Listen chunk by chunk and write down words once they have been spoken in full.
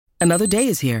Another day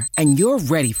is here, and you're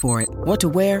ready for it. What to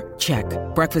wear? Check.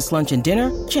 Breakfast, lunch, and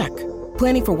dinner? Check.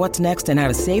 Planning for what's next and how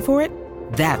to save for it?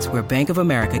 That's where Bank of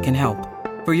America can help.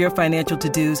 For your financial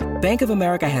to-dos, Bank of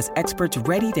America has experts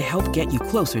ready to help get you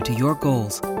closer to your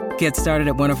goals. Get started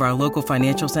at one of our local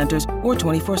financial centers or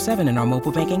 24/7 in our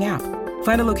mobile banking app.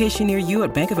 Find a location near you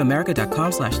at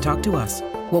bankofamerica.com/talktous.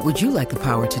 What would you like the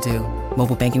power to do?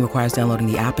 Mobile banking requires downloading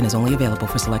the app and is only available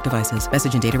for select devices.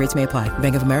 Message and data rates may apply.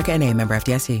 Bank of America N.A., member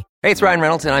FDIC. Hey, it's Ryan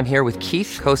Reynolds, and I'm here with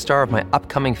Keith, co-star of my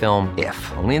upcoming film,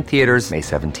 If, only in theaters May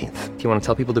 17th. Do you want to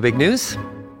tell people the big news?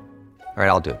 All right,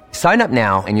 I'll do it. Sign up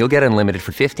now and you'll get unlimited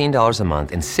for $15 a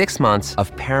month and 6 months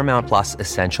of Paramount Plus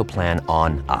Essential Plan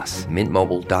on us.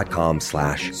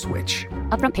 MintMobile.com/switch.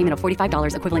 Upfront payment of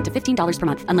 $45 equivalent to $15 per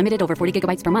month. Unlimited over 40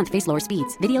 gigabytes per month. Face lower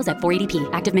speeds. Videos at 480p.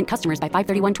 Active Mint customers by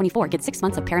 531.24 get 6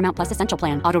 months of Paramount Plus Essential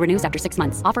Plan. Auto renews after 6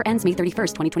 months. Offer ends May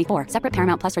 31st, 2024. Separate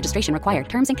Paramount Plus registration required.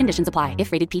 Terms and conditions apply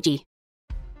if rated PG.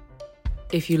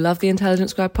 If you love the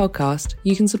Intelligence Squared podcast,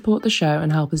 you can support the show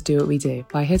and help us do what we do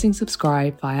by hitting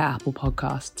subscribe via Apple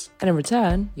Podcasts. And in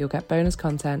return, you'll get bonus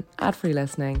content, ad-free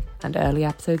listening, and early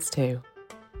episodes too.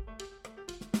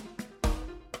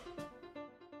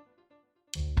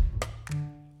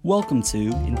 Welcome to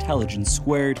Intelligence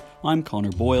Squared. I'm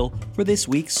Connor Boyle. For this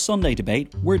week's Sunday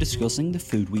debate, we're discussing the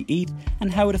food we eat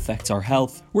and how it affects our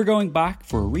health. We're going back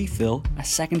for a refill, a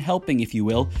second helping if you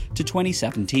will, to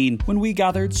 2017, when we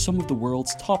gathered some of the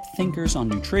world's top thinkers on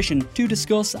nutrition to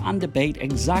discuss and debate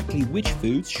exactly which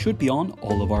foods should be on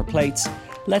all of our plates.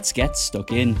 Let's get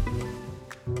stuck in.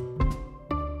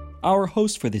 Our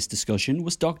host for this discussion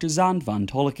was Dr. Zand van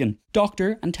Tolken,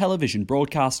 doctor and television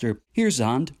broadcaster. Here's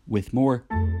Zand with more.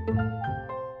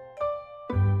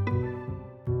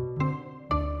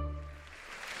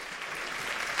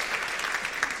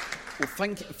 Well,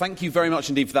 thank you very much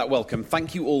indeed for that welcome.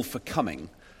 Thank you all for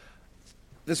coming.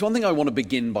 There's one thing I want to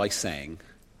begin by saying.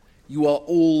 You are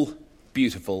all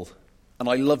beautiful, and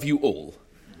I love you all.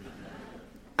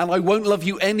 And I won't love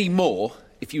you any more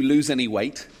if you lose any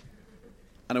weight,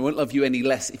 and I won't love you any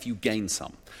less if you gain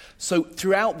some. So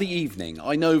throughout the evening,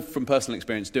 I know from personal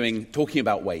experience talking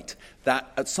about weight,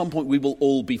 that at some point we will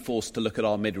all be forced to look at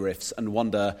our midriffs and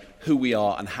wonder who we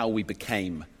are and how we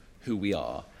became who we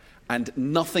are. And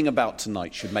nothing about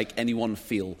tonight should make anyone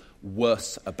feel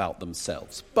worse about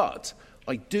themselves. But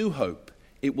I do hope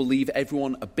it will leave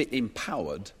everyone a bit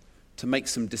empowered to make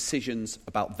some decisions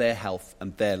about their health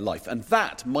and their life. And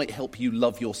that might help you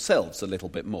love yourselves a little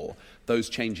bit more, those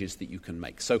changes that you can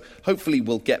make. So hopefully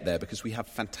we'll get there because we have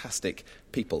fantastic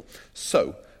people.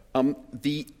 So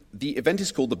the event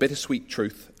is called The Bittersweet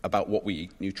Truth About What We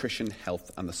Eat, Nutrition,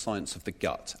 Health and the Science of the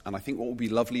Gut. And I think what will be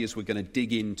lovely is we're going to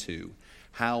dig into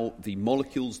how the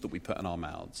molecules that we put in our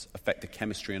mouths affect the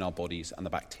chemistry in our bodies and the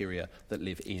bacteria that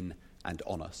live in and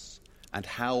on us, and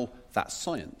how that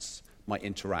science might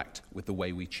interact with the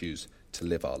way we choose to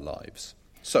live our lives.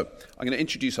 So, I'm going to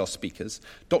introduce our speakers.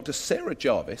 Dr. Sarah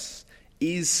Jarvis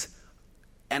is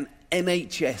an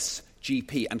NHS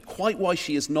GP, and quite why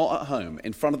she is not at home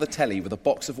in front of the telly with a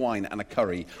box of wine and a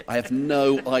curry, I have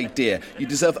no idea. You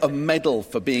deserve a medal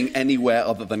for being anywhere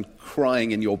other than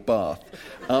crying in your bath.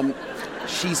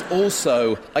 She's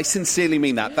also, I sincerely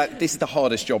mean that this is the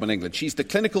hardest job in England. She's the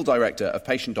clinical director of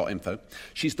patient.info.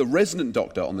 She's the resident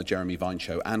doctor on the Jeremy Vine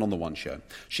Show and on the One Show.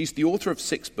 She's the author of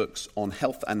 6 books on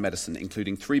health and medicine,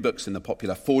 including 3 books in the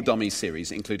popular For Dummies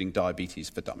series, including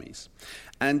Diabetes for Dummies.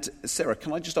 And Sarah,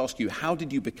 can I just ask you, how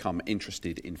did you become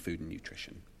interested in food and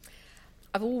nutrition?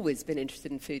 I've always been interested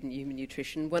in food and human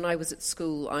nutrition. When I was at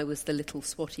school, I was the little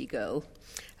swotty girl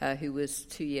who was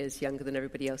 2 years younger than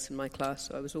everybody else in my class,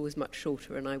 so I was always much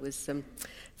shorter, and I was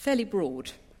fairly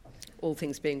broad, all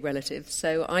things being relative.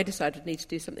 So I decided I need to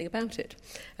do something about it.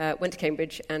 Went to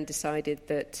Cambridge and decided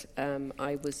that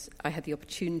I had the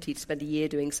opportunity to spend a year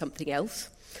doing something else,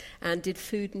 and did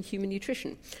food and human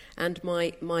nutrition. And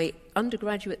my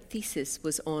undergraduate thesis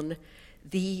was on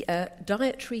the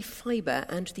dietary fibre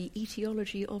and the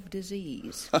etiology of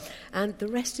disease. And the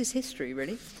rest is history,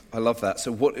 really. I love that.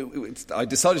 So I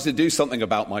decided to do something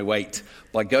about my weight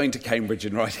by going to Cambridge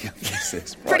and writing a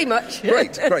thesis. Right. Pretty much.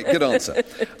 Great, good answer.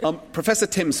 Professor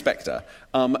Tim Spector.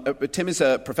 Tim is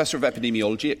a professor of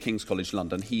epidemiology at King's College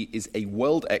London. He is a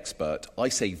world expert, I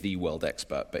say the world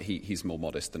expert, but he's more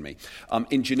modest than me,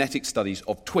 in genetic studies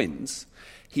of twins.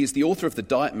 He is the author of The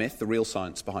Diet Myth, The Real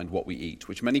Science Behind What We Eat,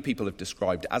 which many people have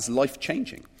described as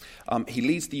life-changing. He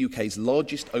leads the UK's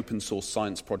largest open-source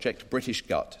science project, British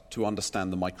Gut, to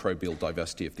understand the microbial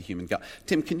diversity of the human gut.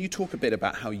 Tim, can you talk a bit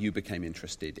about how you became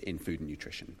interested in food and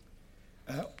nutrition?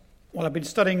 Well, I've been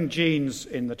studying genes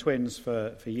in the twins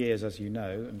for years, as you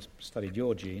know, and studied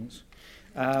your genes.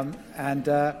 and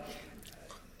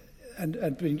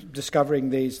been discovering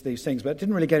these things, but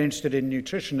didn't really get interested in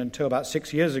nutrition until about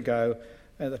 6 years ago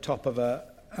at the top of an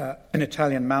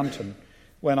Italian mountain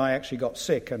when I actually got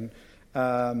sick and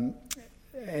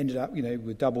ended up,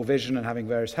 with double vision and having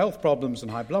various health problems and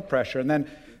high blood pressure, and then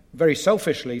very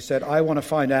selfishly said, I want to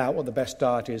find out what the best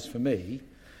diet is for me.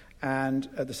 And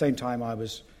at the same time, I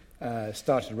was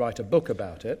started to write a book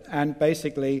about it. And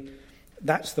basically,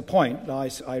 that's the point.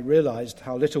 I realized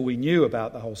how little we knew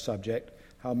about the whole subject,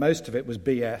 how most of it was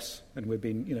BS, and we've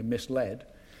been misled.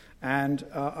 And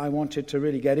I wanted to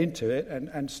really get into it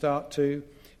and start to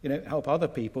help other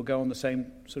people go on the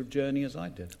same sort of journey as I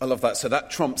did. I love that. So that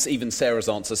trumps even Sarah's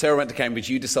answer. Sarah went to Cambridge.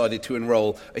 You decided to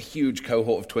enrol a huge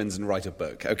cohort of twins and write a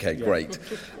book. Okay, yeah. Great.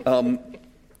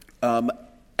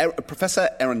 Professor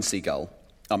Eran Segal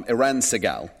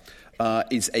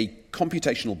is a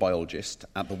computational biologist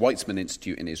at the Weizmann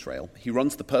Institute in Israel. He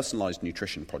runs the Personalized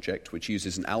Nutrition Project, which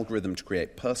uses an algorithm to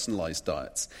create personalized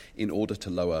diets in order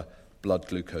to lower blood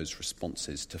glucose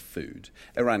responses to food.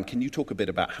 Eran, can you talk a bit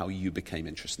about how you became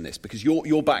interested in this? Because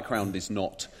your background is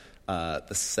not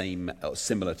the same,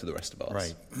 similar to the rest of ours.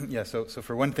 Right. Yeah, so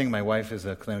for one thing, my wife is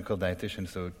a clinical dietitian,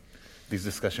 so these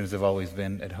discussions have always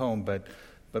been at home. But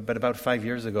about 5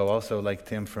 years ago, also like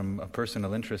Tim, from a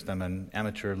personal interest, I'm an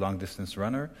amateur long-distance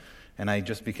runner, and I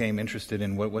just became interested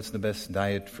in what's the best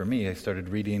diet for me. I started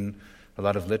reading a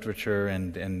lot of literature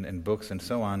and books and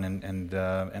so on, and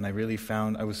I really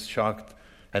found, I was shocked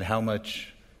at how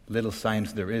much little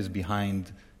science there is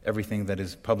behind everything that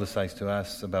is publicized to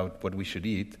us about what we should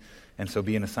eat. And so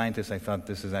being a scientist, I thought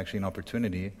this is actually an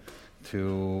opportunity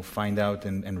to find out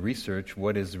and research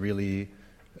what is really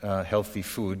healthy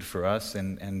food for us.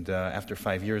 And after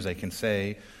 5 years, I can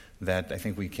say that I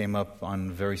think we came up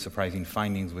on very surprising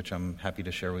findings, which I'm happy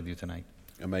to share with you tonight.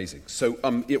 Amazing. So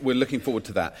we're looking forward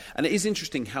to that. And it is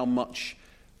interesting how much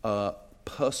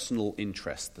personal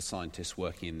interest the scientists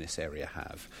working in this area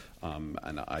have.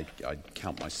 And I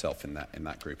count myself in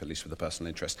that group, at least with a personal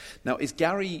interest. Now, is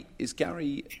Gary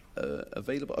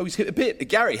available? Oh, he's hit a bit.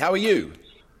 Gary, how are you?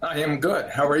 I am good.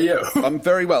 How are you? I'm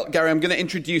very well. Gary, I'm going to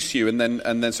introduce you, and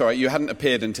then sorry, you hadn't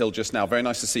appeared until just now. Very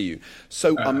nice to see you.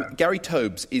 So Gary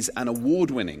Tobes is an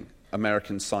award-winning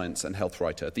American science and health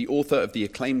writer, the author of the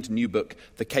acclaimed new book,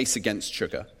 The Case Against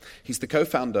Sugar. He's the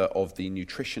co-founder of the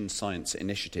Nutrition Science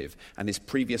Initiative, and his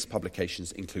previous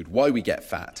publications include Why We Get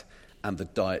Fat and The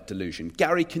Diet Delusion.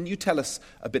 Gary, can you tell us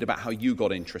a bit about how you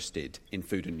got interested in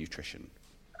food and nutrition?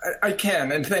 I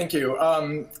can, and thank you.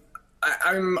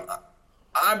 I'm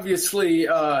obviously,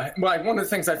 one of the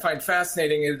things I find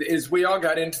fascinating is we all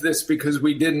got into this because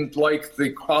we didn't like the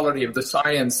quality of the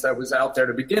science that was out there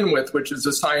to begin with, which is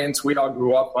the science we all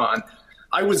grew up on.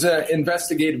 I was an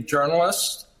investigative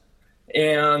journalist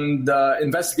and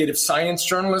investigative science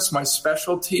journalist. My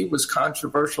specialty was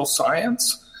controversial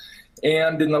science.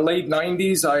 And in the late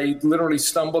 90s, I literally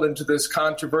stumbled into this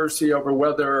controversy over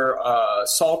whether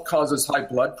salt causes high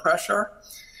blood pressure.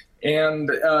 And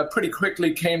pretty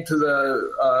quickly came to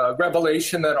the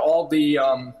revelation that all the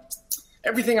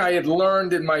everything I had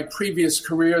learned in my previous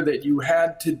career that you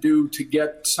had to do to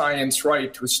get science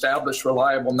right, to establish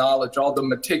reliable knowledge, all the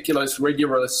meticulous,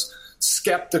 rigorous,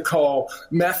 skeptical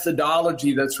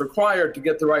methodology that's required to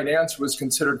get the right answer was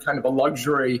considered kind of a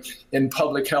luxury in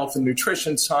public health and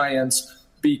nutrition science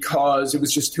because it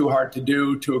was just too hard to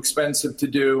do, too expensive to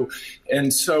do.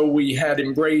 And so we had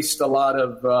embraced a lot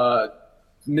of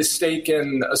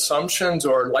mistaken assumptions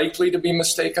or likely to be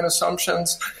mistaken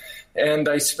assumptions. And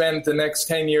I spent the next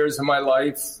 10 years of my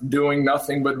life doing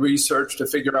nothing but research to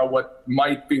figure out what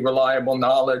might be reliable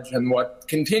knowledge and what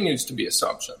continues to be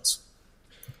assumptions.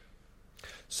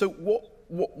 So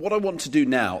what I want to do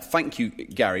now, thank you,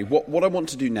 Gary, what I want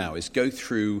to do now is go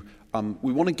through,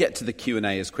 we want to get to the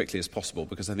Q&A as quickly as possible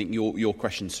because I think your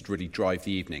questions should really drive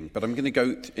the evening. But I'm going to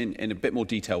go in a bit more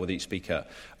detail with each speaker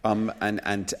and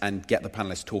get the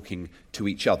panelists talking to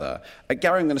each other.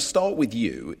 Gary, I'm going to start with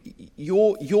you.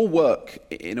 Your work,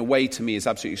 in a way, to me, is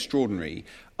absolutely extraordinary.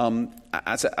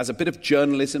 As a bit of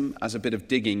journalism, as a bit of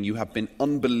digging, you have been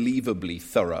unbelievably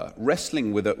thorough,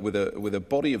 wrestling with a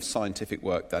body of scientific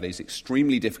work that is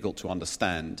extremely difficult to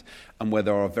understand and where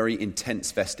there are very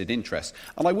intense vested interests.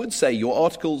 And I would say your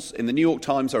articles in the New York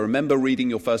Times, I remember reading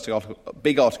your first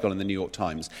big article in the New York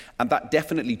Times, and that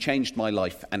definitely changed my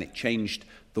life and it changed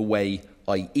the way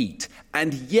I eat.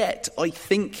 And yet, I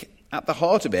think at the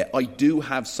heart of it, I do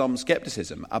have some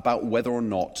skepticism about whether or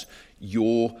not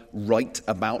you're right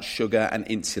about sugar and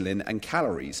insulin and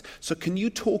calories. So can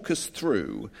you talk us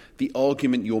through the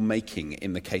argument you're making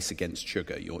in the case against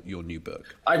sugar, your new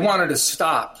book? I wanted to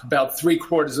stop about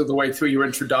 3/4 of the way through your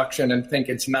introduction and think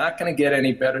it's not going to get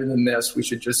any better than this. We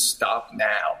should just stop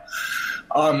now.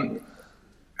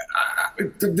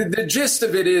 The gist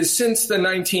of it is, since the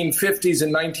 1950s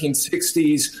and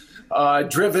 1960s,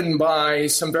 driven by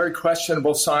some very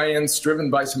questionable science, driven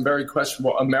by some very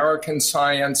questionable American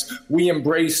science, we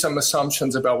embrace some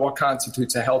assumptions about what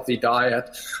constitutes a healthy diet,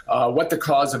 what the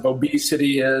cause of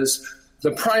obesity is.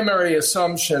 The primary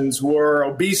assumptions were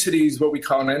obesity is what we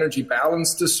call an energy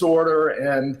balance disorder,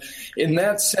 and in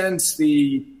that sense,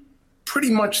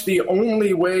 pretty much the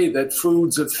only way that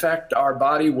foods affect our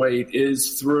body weight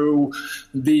is through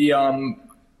the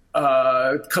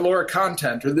caloric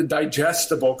content or the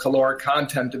digestible caloric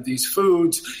content of these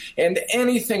foods, and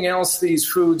anything else these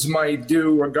foods might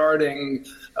do regarding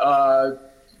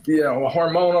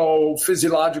hormonal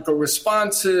physiological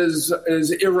responses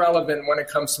is irrelevant when it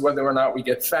comes to whether or not we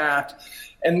get fat.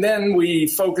 And then we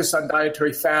focus on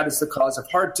dietary fat as the cause of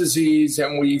heart disease,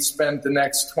 and we spent the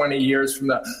next 20 years from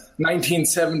the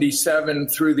 1977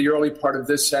 through the early part of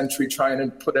this century trying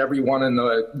to put everyone in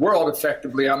the world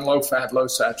effectively on low-fat,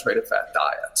 low-saturated fat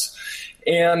diets.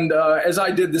 And as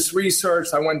I did this research,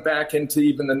 I went back into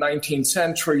even the 19th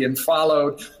century and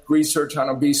followed research on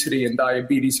obesity and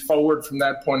diabetes forward from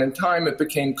that point in time. It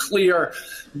became clear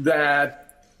that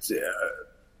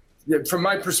from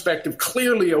my perspective,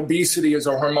 clearly obesity is a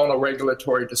hormonal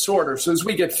regulatory disorder. So as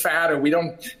we get fatter, we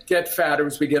don't get fatter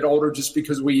as we get older just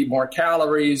because we eat more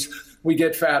calories. We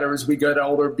get fatter as we get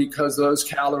older because those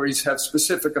calories have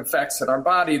specific effects in our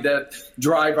body that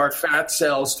drive our fat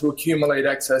cells to accumulate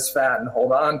excess fat and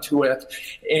hold on to it.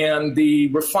 And the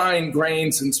refined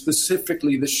grains, and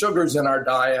specifically the sugars in our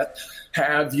diet,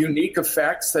 have unique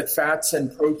effects that fats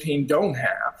and protein don't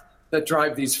have, that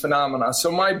drive these phenomena. So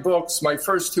my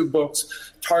first two books,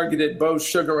 targeted both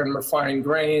sugar and refined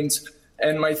grains,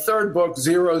 and my third book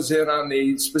zeroes in on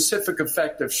the specific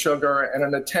effect of sugar in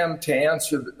an attempt to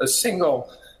answer a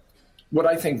single, what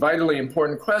I think vitally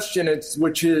important question,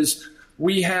 which is,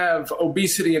 we have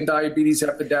obesity and diabetes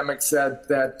epidemics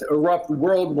that erupt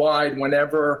worldwide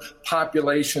whenever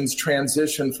populations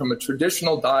transition from a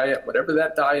traditional diet, whatever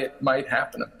that diet might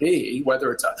happen to be,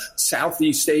 whether it's a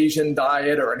Southeast Asian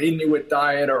diet or an Inuit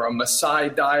diet or a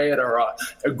Maasai diet or an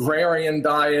agrarian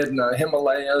diet in the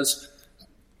Himalayas.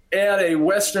 Add a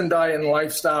Western diet and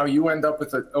lifestyle, you end up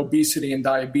with obesity and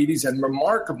diabetes and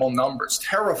remarkable numbers,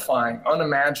 terrifying,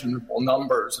 unimaginable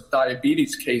numbers of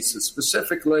diabetes cases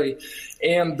specifically.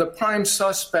 And the prime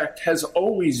suspect has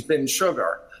always been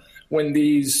sugar when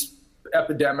these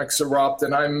epidemics erupt.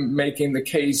 And I'm making the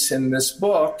case in this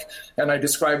book, and I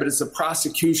describe it as the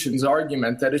prosecution's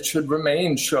argument, that it should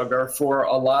remain sugar for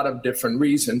a lot of different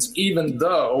reasons, even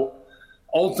though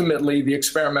ultimately the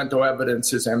experimental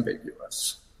evidence is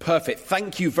ambiguous. Perfect.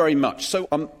 Thank you very much. So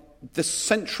the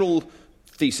central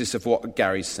thesis of what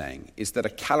Gary's saying is that a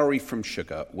calorie from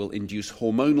sugar will induce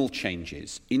hormonal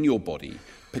changes in your body,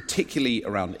 particularly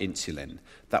around insulin,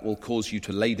 that will cause you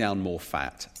to lay down more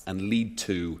fat and lead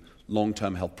to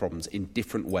long-term health problems in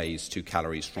different ways to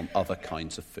calories from other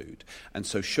kinds of food. And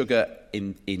so sugar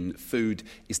in food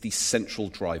is the central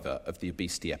driver of the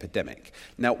obesity epidemic.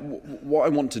 Now, what I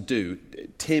want to do,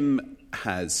 Tim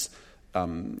has...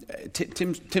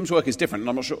 Tim's work is different, and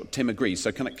I'm not sure Tim agrees.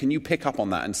 So can you pick up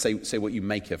on that and say what you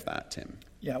make of that, Tim?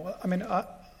 Yeah, well, I mean,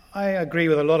 I agree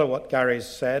with a lot of what Gary's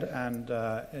said, and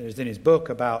it is in his book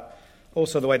about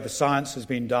also the way the science has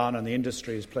been done and the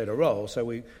industry has played a role. So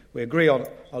we agree on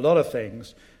a lot of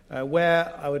things.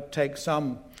 Where I would take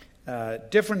some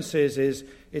differences is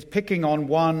picking on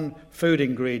one food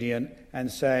ingredient and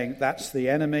saying that's the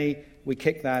enemy. We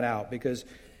kick that out because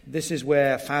this is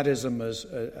where fatism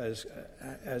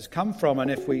has come from, and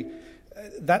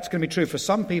that's going to be true for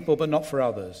some people, but not for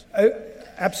others.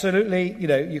 Absolutely,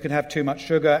 you can have too much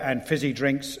sugar and fizzy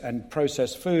drinks and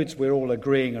processed foods. We're all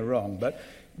agreeing are wrong, but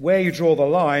where you draw the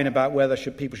line about whether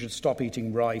people should stop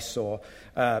eating rice or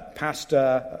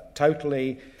pasta,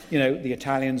 totally, the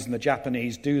Italians and the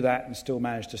Japanese do that and still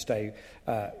manage to stay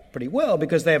pretty well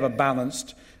because they have a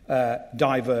balanced,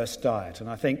 diverse diet, and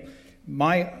I think.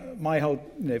 My whole,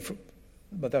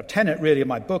 but the tenet really of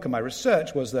my book and my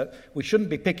research was that we shouldn't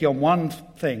be picky on one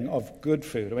thing of good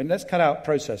food. I mean, let's cut out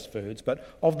processed foods, but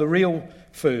of the real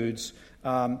foods,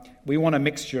 we want a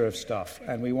mixture of stuff,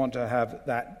 and we want to have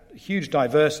that huge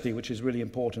diversity, which is really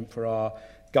important for our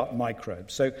gut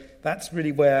microbes. So that's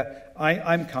really where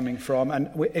I'm coming from. And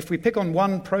if we pick on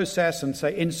one process and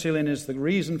say insulin is the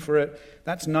reason for it,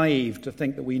 that's naive to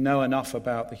think that we know enough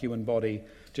about the human body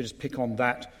to just pick on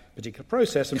that particular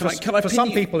process. And for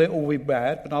some people it will be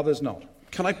bad, but others not.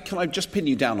 Can I just pin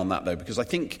you down on that, though? Because I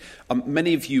think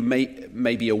many of you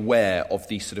may be aware of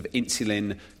the sort of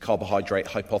insulin carbohydrate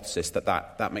hypothesis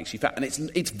that makes you fat. And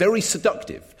it's very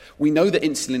seductive. We know that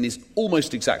insulin is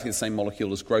almost exactly the same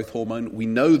molecule as growth hormone. We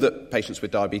know that patients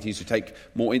with diabetes who take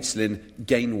more insulin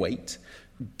gain weight.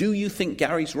 Do you think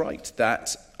Gary's right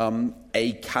that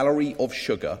a calorie of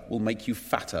sugar will make you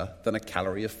fatter than a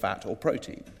calorie of fat or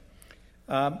protein?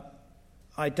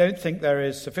 I don't think there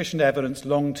is sufficient evidence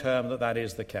long-term that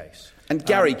is the case. And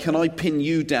Gary, can I pin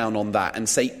you down on that and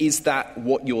say, is that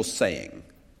what you're saying?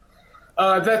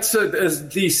 That's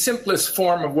the simplest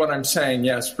form of what I'm saying,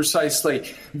 yes, precisely.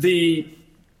 The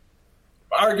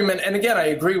argument, and again, I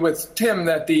agree with Tim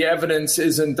that the evidence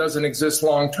doesn't exist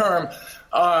long-term.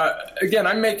 Again,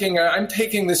 I'm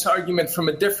taking this argument from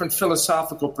a different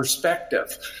philosophical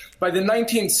perspective. By the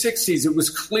 1960s, it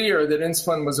was clear that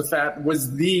insulin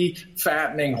was the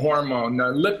fattening hormone.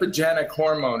 Lipogenic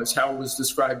hormone is how it was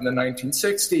described in the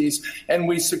 1960s, and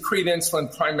we secrete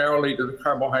insulin primarily to the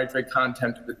carbohydrate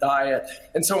content of the diet.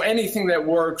 And so anything that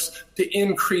works to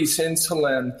increase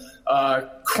insulin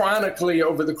chronically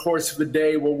over the course of a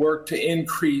day will work to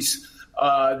increase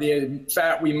the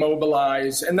fat we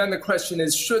mobilize. And then the question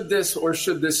is, should this or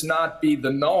should this not be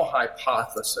the null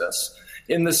hypothesis,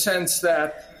 in the sense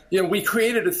that we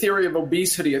created a theory of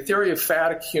obesity, a theory of fat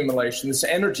accumulation, this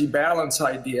energy balance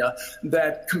idea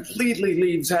that completely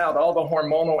leaves out all the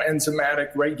hormonal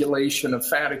enzymatic regulation of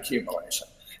fat accumulation.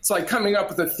 It's like coming up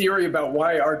with a theory about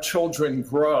why our children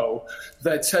grow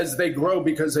that says they grow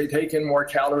because they take in more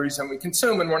calories than we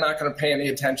consume, and we're not going to pay any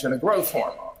attention to growth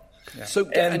hormone. Yeah. So,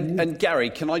 and Gary,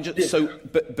 can I just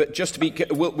but just to be,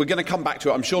 we're going to come back to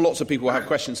it. I'm sure lots of people will have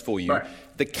questions for you. Right.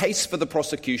 The case for the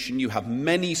prosecution, you have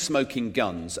many smoking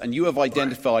guns, and you have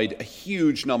identified a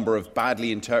huge number of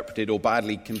badly interpreted or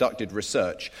badly conducted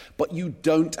research, but you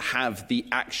don't have the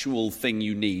actual thing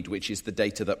you need, which is the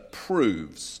data that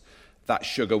proves that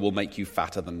sugar will make you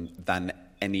fatter than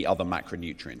any other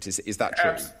macronutrient. Is that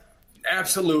true?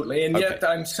 Absolutely, and yet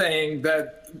I'm saying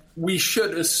that we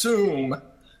should assume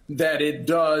that it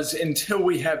does until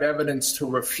we have evidence to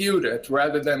refute it,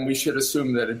 rather than we should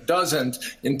assume that it doesn't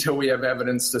until we have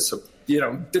evidence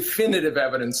definitive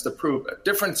evidence to prove it.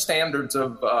 Different standards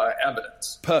of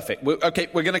evidence. Perfect. We're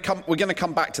going to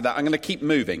come back to that. I'm going to keep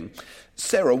moving.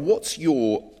 Sarah, what's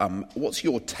your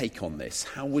take on this?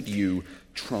 How would you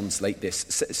translate this?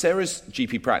 Sarah's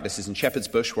GP practice is in Shepherd's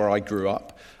Bush, where I grew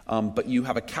up, but you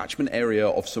have a catchment area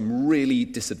of some really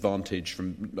disadvantaged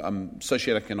from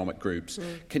socioeconomic groups.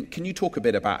 Can you talk a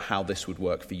bit about how this would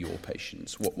work for your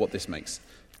patients? What this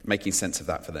making sense of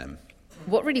that for them?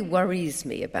 What really worries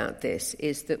me about this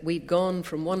is that we've gone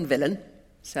from one villain,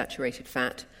 saturated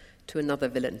fat, to another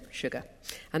villain, sugar.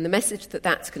 And the message that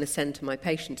that's going to send to my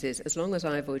patients is, as long as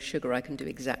I avoid sugar, I can do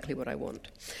exactly what I want.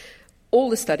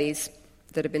 All the studies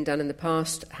that have been done in the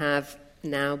past have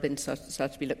now been started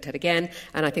to be looked at again,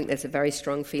 and I think there's a very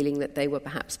strong feeling that they were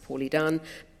perhaps poorly done.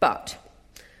 But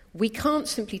we can't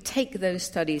simply take those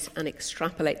studies and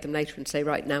extrapolate them later and say,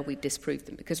 right, now we've disproved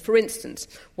them. Because, for instance,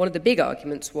 one of the big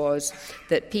arguments was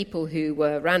that people who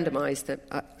were randomized,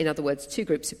 in other words, two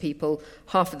groups of people,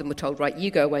 half of them were told, right,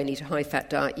 you go away and eat a high-fat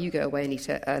diet, you go away and eat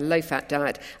a low-fat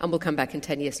diet, and we'll come back in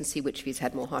 10 years and see which of you has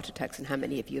had more heart attacks and how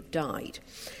many of you have died.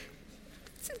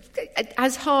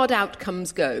 As hard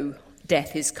outcomes go,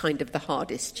 death is kind of the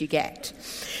hardest you get.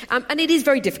 And it is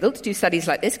very difficult to do studies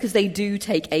like this because they do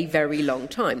take a very long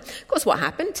time. Of course, what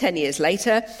happened? 10 years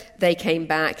later, they came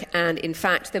back, and in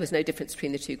fact, there was no difference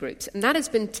between the two groups. And that has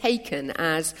been taken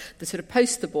as the sort of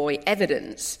poster-boy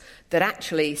evidence that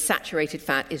actually saturated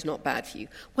fat is not bad for you.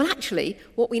 Well, actually,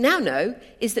 what we now know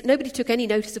is that nobody took any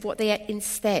notice of what they ate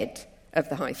instead of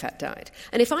the high-fat diet.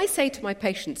 And if I say to my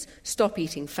patients, stop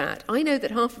eating fat, I know that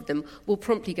half of them will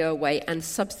promptly go away and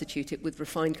substitute it with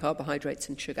refined carbohydrates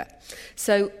and sugar.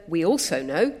 So we also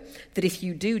know that if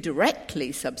you do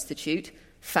directly substitute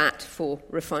fat for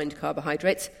refined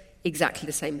carbohydrates, exactly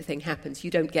the same thing happens.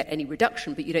 You don't get any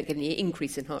reduction, but you don't get any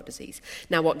increase in heart disease.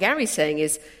 Now, what Gary's saying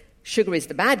is sugar is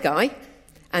the bad guy,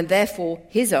 and therefore,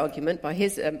 his argument,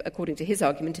 according to his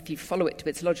argument, if you follow it to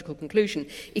its logical conclusion,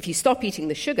 if you stop eating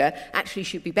the sugar, actually you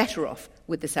should be better off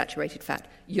with the saturated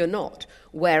fat. You're not.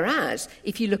 Whereas,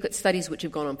 if you look at studies which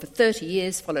have gone on for 30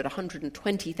 years, followed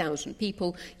 120,000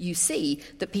 people, you see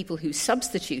that people who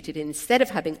substituted, instead of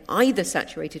having either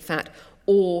saturated fat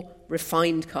or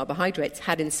refined carbohydrates,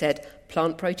 had instead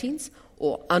plant proteins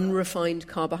or unrefined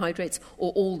carbohydrates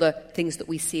or all the things that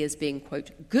we see as being,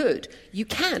 quote, good, you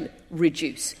can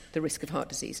reduce the risk of heart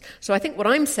disease. So I think what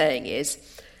I'm saying is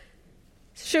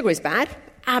sugar is bad.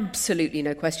 Absolutely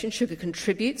no question. Sugar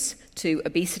contributes to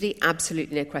obesity,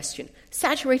 absolutely no question.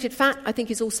 Saturated fat, I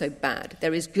think, is also bad.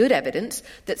 There is good evidence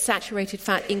that saturated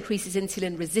fat increases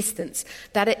insulin resistance,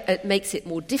 that it makes it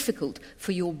more difficult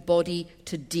for your body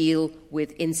to deal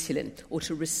with insulin or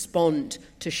to respond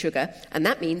to sugar, and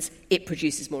that means it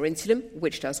produces more insulin,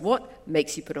 which does what?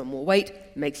 Makes you put on more weight,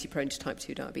 makes you prone to type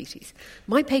 2 diabetes.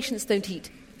 My patients don't eat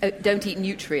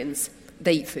nutrients,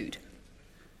 they eat food.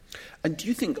 And do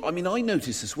you think, I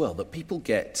notice as well that people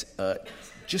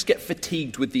just get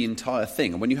fatigued with the entire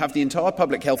thing. And when you have the entire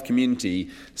public health community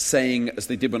saying, as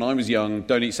they did when I was young,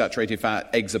 don't eat saturated fat,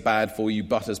 eggs are bad for you,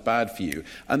 butter's bad for you,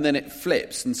 and then it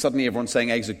flips and suddenly everyone's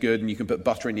saying eggs are good and you can put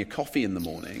butter in your coffee in the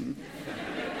morning,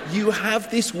 you have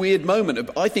this weird moment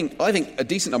of, I think a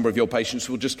decent number of your patients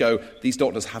will just go, these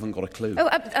doctors haven't got a clue. Oh,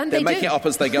 and they're making it up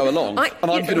as they go along. I'm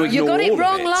going to ignore all of it. You got it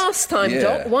wrong last time,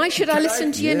 Doc. Why should I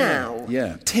listen to you now?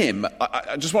 Yeah. Tim,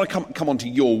 I just want to come on to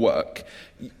your work.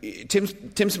 Tim's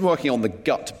been working on the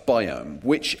gut biome,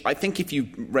 which I think if you've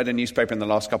read a newspaper in the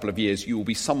last couple of years, you will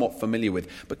be somewhat familiar with.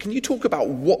 But can you talk about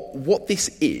what this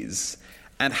is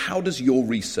and how does your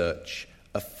research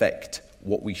affect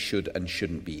what we should and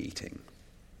shouldn't be eating?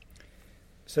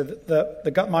 So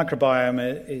the gut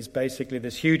microbiome is basically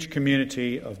this huge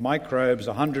community of microbes,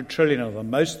 100 trillion of them,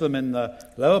 most of them in the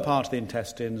lower part of the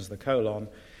intestines, the colon,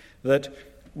 that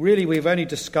really we've only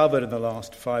discovered in the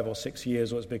last 5 or 6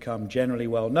 years what's become generally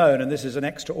well known, and this is an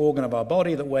extra organ of our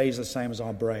body that weighs the same as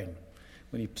our brain.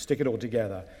 When you stick it all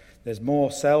together, there's more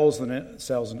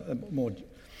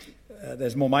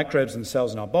there's more microbes than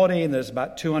cells in our body, and there's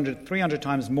about 200, 300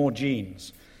 times more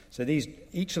genes. So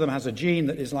each of them has a gene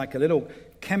that is like a little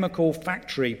chemical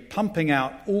factory pumping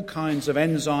out all kinds of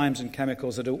enzymes and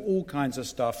chemicals that do all kinds of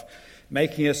stuff,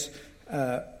 making us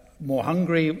more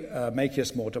hungry, making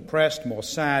us more depressed, more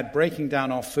sad, breaking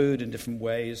down our food in different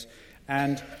ways,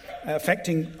 and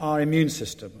affecting our immune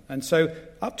system. And so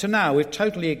up to now, we've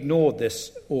totally ignored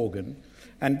this organ,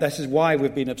 and this is why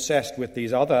we've been obsessed with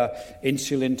these other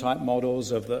insulin-type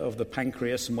models of the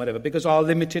pancreas and whatever, because of our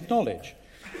limited knowledge.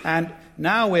 And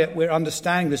now we're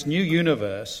understanding this new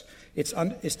universe.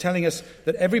 It's telling us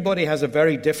that everybody has a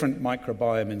very different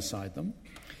microbiome inside them.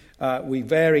 We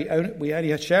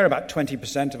only share about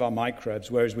 20% of our microbes,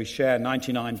 whereas we share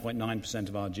 99.9%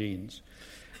 of our genes.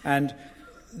 And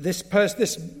this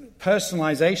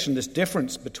personalization, this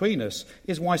difference between us,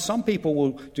 is why some people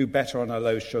will do better on a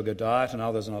low-sugar diet and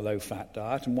others on a low-fat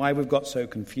diet, and why we've got so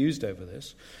confused over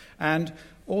this. And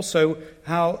also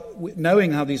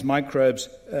knowing how these microbes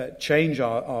change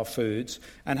our foods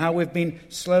and how we've been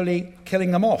slowly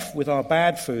killing them off with our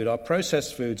bad food. Our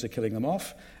processed foods are killing them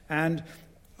off, and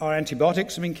our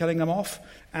antibiotics have been killing them off,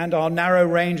 and our narrow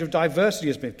range of diversity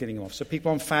has been killing them off. So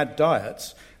people on fad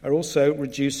diets are also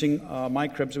reducing our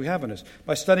microbes we have in us.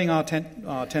 By studying our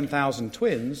 10,000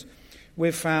 twins,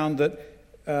 we've found that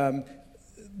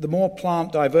the more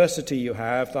plant diversity you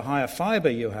have, the higher fiber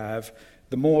you have,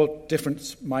 the more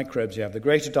different microbes you have, the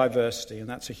greater diversity, and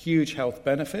that's a huge health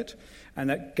benefit, and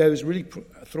that goes really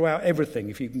throughout everything.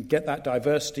 If you can get that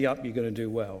diversity up, you're going to do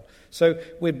well. So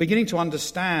we're beginning to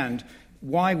understand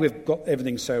why we've got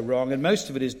everything so wrong, and most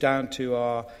of it is down to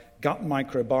our gut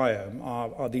microbiome,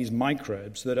 are these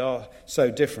microbes that are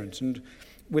so different. And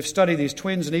we've studied these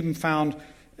twins and even found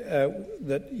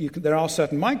that there are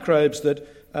certain microbes that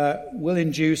will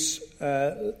induce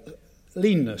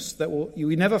leanness that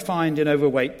you never find in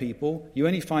overweight people, you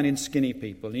only find in skinny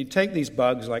people. And you take these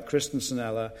bugs like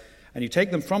Christensenella, and you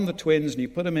take them from the twins and you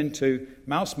put them into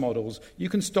mouse models, you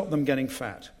can stop them getting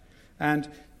fat. And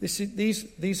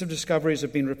these discoveries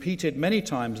have been repeated many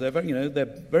times. They're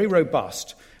very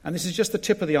robust, and this is just the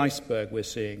tip of the iceberg we're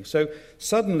seeing. So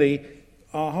suddenly,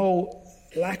 our whole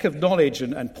lack of knowledge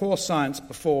and poor science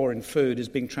before in food is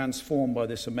being transformed by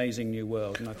this amazing new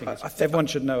world, and I think everyone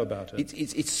should know about it.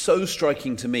 It's so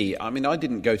striking to me. I mean, I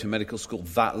didn't go to medical school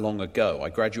that long ago. I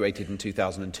graduated in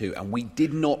 2002, and we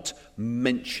did not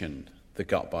mention the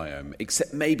gut biome,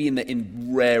 except maybe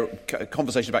in rare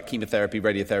conversations about chemotherapy,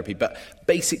 radiotherapy, but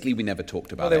basically we never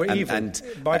talked about it. Well, they were evil. And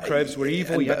microbes were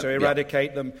evil. You had to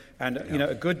eradicate them. And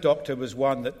a good doctor was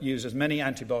one that used as many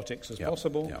antibiotics as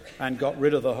possible and got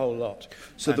rid of the whole lot.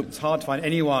 So it's hard to find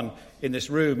anyone in this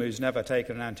room who's never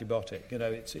taken an antibiotic.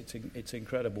 It's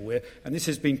incredible. And this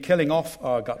has been killing off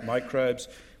our gut microbes.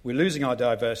 We're losing our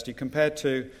diversity compared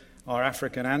to our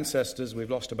African ancestors.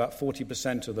 We've lost about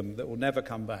 40% of them that will never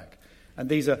come back. And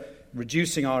these are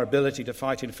reducing our ability to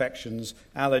fight infections,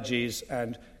 allergies,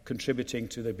 and contributing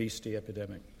to the obesity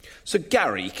epidemic. So,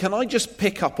 Gary, can I just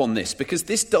pick up on this? Because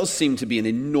this does seem to be an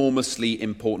enormously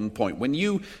important point. When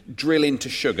you drill into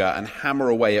sugar and hammer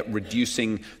away at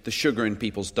reducing the sugar in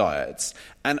people's diets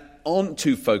and aren't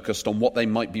too focused on what they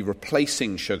might be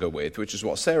replacing sugar with, which is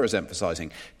what Sarah's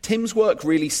emphasising, Tim's work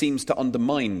really seems to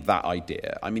undermine that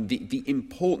idea. I mean, the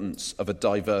importance of a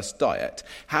diverse diet.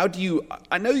 How do you...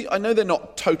 I know they're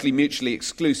not totally mutually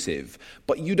exclusive,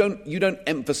 but you don't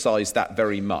emphasise that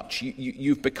very much.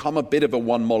 You've become a bit of a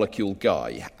one-molecule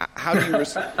guy. How do you...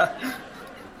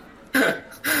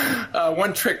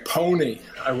 One-trick pony,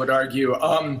 I would argue.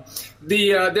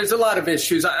 There's a lot of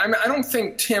issues. I don't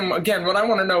think, Tim, again, what I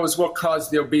want to know is what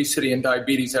caused the obesity and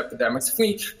diabetes epidemics.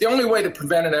 The only way to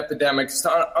prevent an epidemic is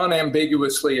to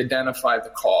unambiguously identify the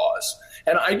cause.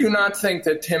 And I do not think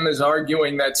that Tim is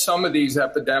arguing that some of these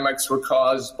epidemics were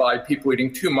caused by people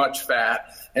eating too much fat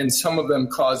and some of them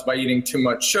caused by eating too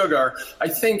much sugar. I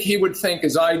think he would think,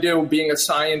 as I do, being a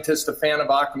scientist, a fan of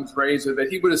Occam's razor, that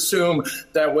he would assume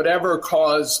that whatever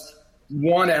caused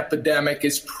one epidemic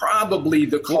is probably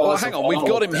the cause. Well, hang on, we've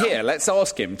got him here. Let's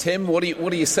ask him. Tim, what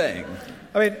are you saying?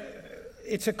 I mean,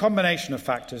 it's a combination of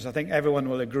factors. I think everyone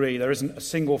will agree there isn't a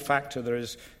single factor that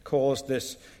has caused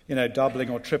this, doubling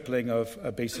or tripling of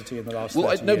obesity in the last 30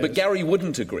 years. No, but Gary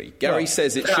wouldn't agree. Gary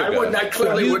says it's sugar. I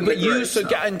clearly wouldn't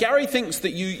agree. And Gary thinks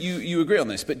that you agree on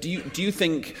this. But do you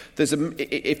think there's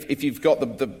if you've got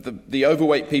the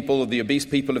overweight people or the obese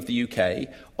people of the UK,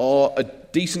 are a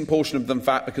decent portion of them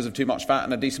fat because of too much fat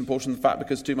and a decent portion of them fat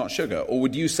because of too much sugar? Or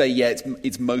would you say,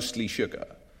 it's mostly sugar?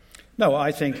 No,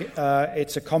 I think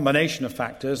it's a combination of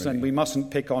factors, and we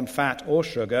mustn't pick on fat or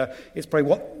sugar. It's probably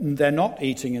what they're not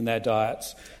eating in their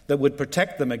diets that would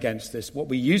protect them against this. What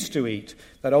we used to eat,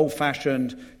 that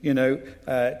old-fashioned,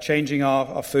 changing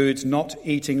our foods, not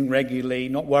eating regularly,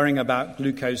 not worrying about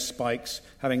glucose spikes,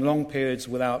 having long periods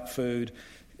without food,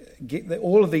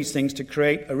 all of these things to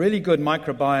create a really good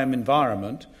microbiome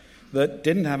environment that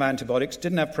didn't have antibiotics,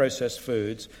 didn't have processed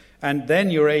foods, and then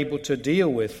you're able to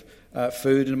deal with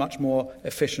food in a much more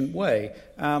efficient way.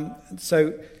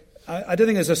 So I don't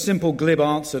think there's a simple glib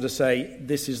answer to say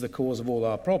this is the cause of all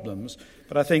our problems,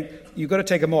 but I think you've got to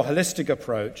take a more holistic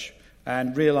approach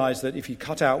and realise that if you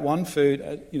cut out one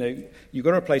food, you've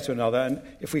got to replace it with another. And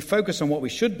if we focus on what we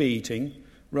should be eating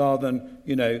rather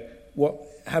than, what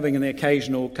having an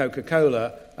occasional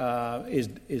Coca-Cola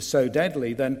is so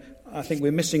deadly, then I think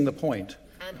we're missing the point.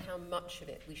 And how much of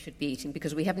it we should be eating,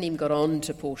 because we haven't even got on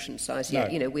to portion size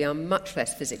yet. No. We are much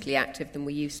less physically active than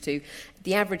we used to.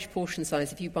 The average portion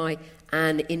size, if you buy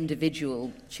an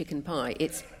individual chicken pie,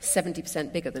 it's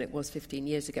 70% bigger than it was 15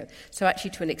 years ago. So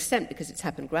actually, to an extent, because it's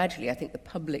happened gradually, I think the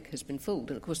public has been fooled.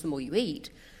 And of course, the more you eat,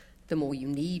 the more you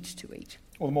need to eat.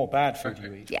 Or the more bad food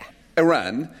you eat. Yeah.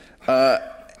 Iran,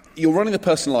 you're running a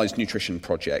personalised nutrition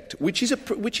project, which is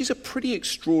a pretty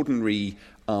extraordinary.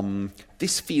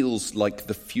 This feels like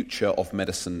the future of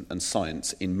medicine and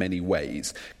science in many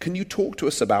ways. Can you talk to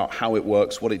us about how it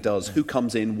works, what it does, who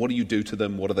comes in, what do you do to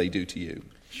them, what do they do to you?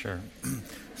 Sure.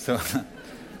 So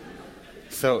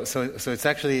it's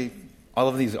actually all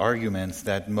of these arguments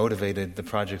that motivated the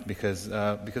project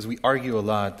because we argue a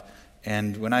lot.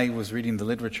 And when I was reading the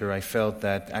literature, I felt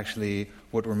that actually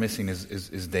what we're missing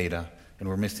is data, and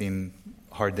we're missing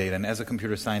hard data. And as a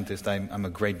computer scientist, I'm a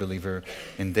great believer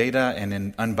in data and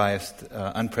in unbiased,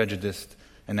 unprejudiced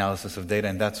analysis of data,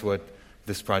 and that's what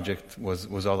this project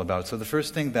was all about. So the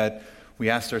first thing that we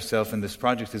asked ourselves in this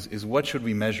project is what should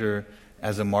we measure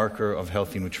as a marker of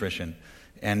healthy nutrition?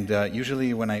 And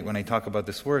usually when I talk about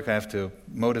this work, I have to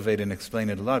motivate and explain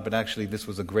it a lot, but actually this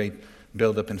was a great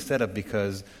build-up and setup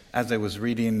because as I was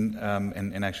reading,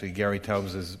 and actually Gary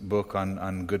Taubes' book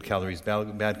on good calories,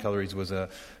 bad calories was a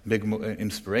big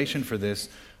inspiration for this,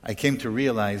 I came to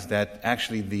realize that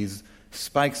actually these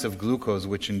spikes of glucose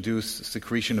which induce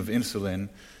secretion of insulin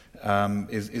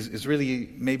is really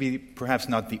maybe perhaps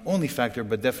not the only factor,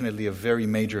 but definitely a very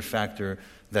major factor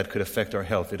that could affect our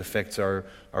health. It affects our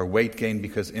weight gain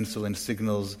because insulin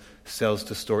signals cells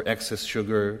to store excess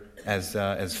sugar as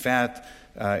fat.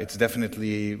 It's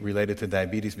definitely related to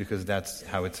diabetes because that's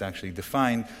how it's actually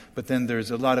defined. But then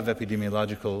there's a lot of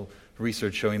epidemiological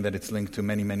research showing that it's linked to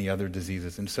many, many other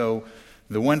diseases. And so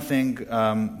the one thing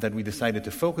that we decided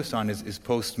to focus on is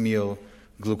post-meal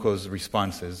glucose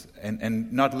responses.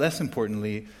 And not less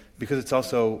importantly, because it's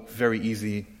also very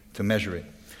easy to measure it.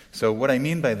 So what I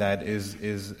mean by that is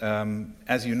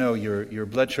as you know, your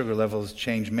blood sugar levels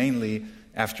change mainly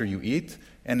after you eat,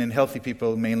 and in healthy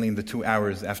people, mainly in the 2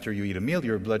 hours after you eat a meal,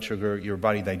 your blood sugar, your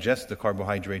body digests the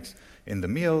carbohydrates in the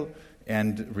meal,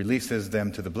 and releases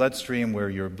them to the bloodstream where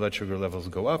your blood sugar levels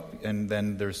go up, and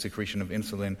then there's secretion of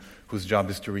insulin whose job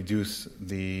is to reduce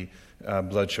the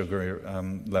blood sugar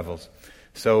levels.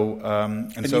 So,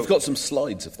 and you've got some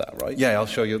slides of that, right? Yeah, I'll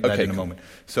show you that in a cool. moment.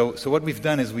 So what we've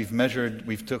done is we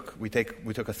took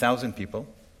 1,000 people.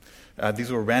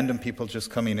 These were random people just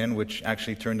coming in, which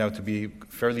actually turned out to be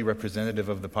fairly representative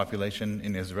of the population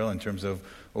in Israel in terms of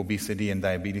obesity and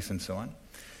diabetes and so on.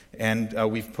 And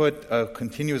we've put a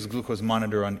continuous glucose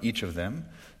monitor on each of them.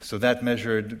 So that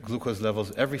measured glucose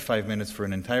levels every 5 minutes for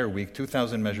an entire week,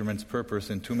 2,000 measurements per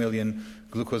person, 2 million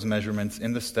glucose measurements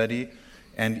in the study.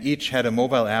 And each had a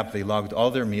mobile app. They logged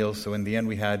all their meals. So in the end,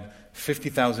 we had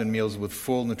 50,000 meals with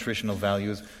full nutritional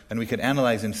values. And we could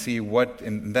analyze and see what,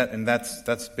 and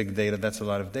that's big data, that's a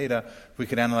lot of data. We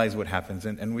could analyze what happens.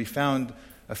 And we found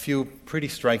a few pretty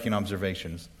striking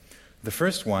observations. The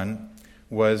first one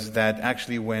was that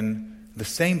actually when the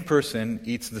same person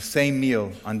eats the same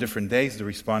meal on different days, the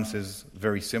response is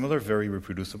very similar, very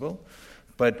reproducible.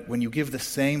 But when you give the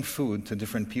same food to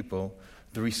different people,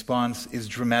 the response is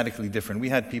dramatically different. We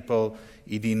had people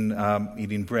eating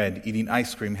bread, eating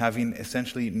ice cream, having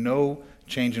essentially no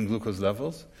change in glucose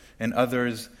levels, and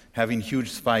others having huge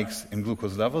spikes in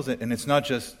glucose levels. And it's not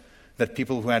just that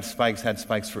people who had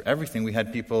spikes for everything. We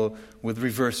had people with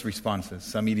reverse responses,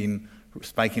 some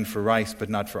spiking for rice but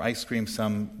not for ice cream,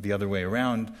 some the other way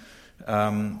around.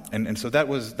 And so that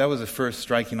was a first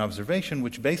striking observation,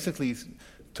 which basically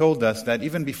told us that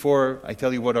even before I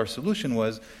tell you what our solution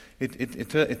was,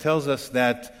 it tells us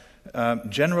that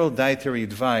general dietary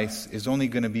advice is only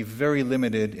going to be very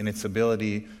limited in its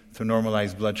ability to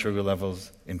normalize blood sugar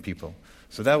levels in people.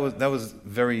 So that was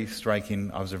very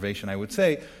striking observation, I would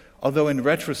say. Although in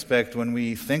retrospect, when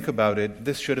we think about it,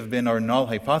 this should have been our null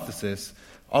hypothesis,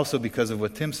 also because of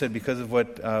what Tim said, because of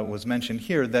what was mentioned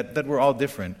here, that we're all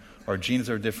different. Our genes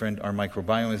are different, our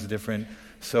microbiome is different,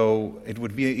 so it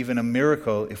would be even a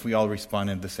miracle if we all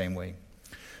responded the same way.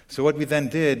 So what we then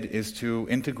did is to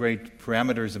integrate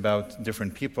parameters about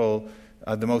different people.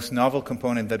 The most novel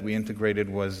component that we integrated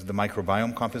was the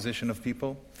microbiome composition of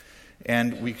people.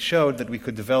 And we showed that we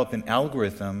could develop an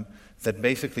algorithm that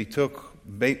basically took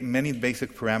many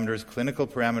basic parameters, clinical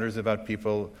parameters about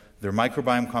people, their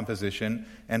microbiome composition,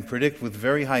 and predict with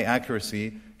very high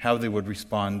accuracy how they would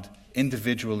respond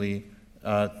individually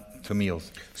to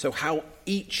meals. So how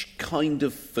each kind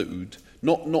of food,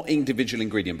 not individual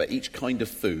ingredient, but each kind of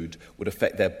food would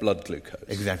affect their blood glucose.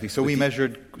 Exactly. So we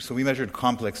measured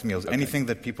complex meals. Okay. Anything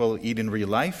that people eat in real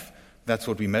life, that's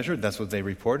what we measured, that's what they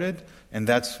reported, and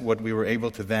that's what we were able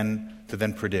to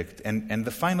then predict. And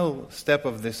the final step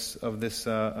of this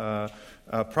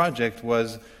project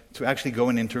was to actually go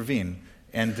and intervene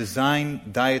and design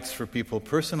diets for people,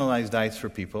 personalized diets for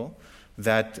people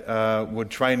that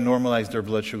would try and normalize their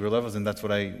blood sugar levels, and that's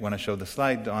what I want to show the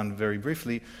slide on very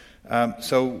briefly.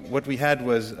 So what we had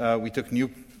was we took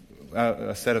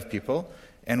a set of people,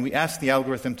 and we asked the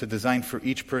algorithm to design for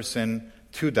each person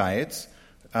 2 diets,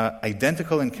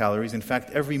 identical in calories. In fact,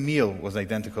 every meal was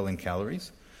identical in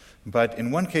calories. But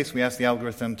in one case, we asked the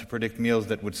algorithm to predict meals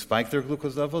that would spike their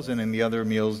glucose levels, and in the other,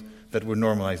 meals that would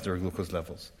normalize their glucose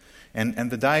levels. And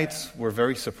the diets were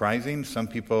very surprising. Some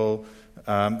people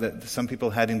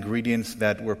had ingredients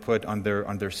that were put on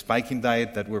their spiking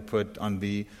diet that were put on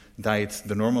the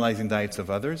normalizing diets of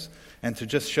others. And to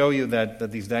just show you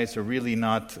that these diets are really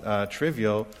not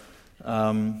trivial,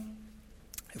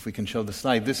 if we can show the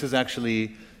slide, these are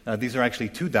actually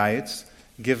 2 diets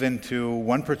given to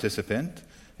one participant.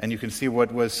 And you can see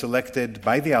what was selected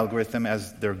by the algorithm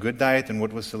as their good diet and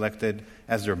what was selected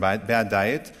as their bad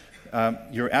diet.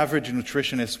 Your average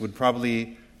nutritionist would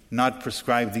probably not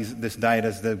prescribe this diet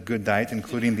as the good diet,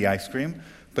 including the ice cream.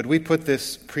 But we put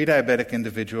this pre-diabetic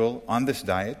individual on this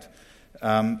diet,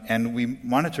 and we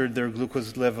monitored their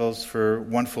glucose levels for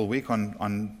 1 full week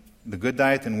on the good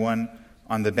diet and 1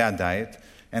 on the bad diet.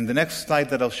 And the next slide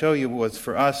that I'll show you was,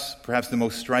 for us, perhaps the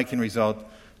most striking result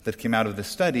that came out of the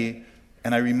study.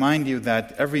 And I remind you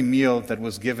that every meal that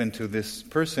was given to this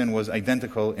person was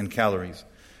identical in calories.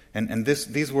 And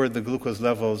these were the glucose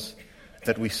levels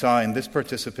that we saw in this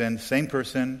participant, same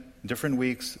person, different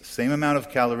weeks, same amount of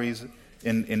calories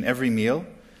in every meal.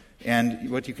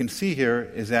 And what you can see here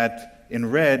is that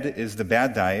in red is the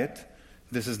bad diet.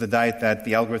 This is the diet that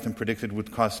the algorithm predicted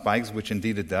would cause spikes, which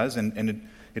indeed it does. And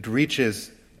it reaches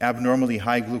abnormally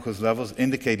high glucose levels,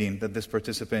 indicating that this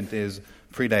participant is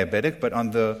pre-diabetic. But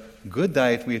on the good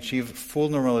diet, we achieve full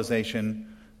normalization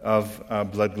of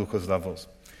blood glucose levels.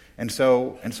 And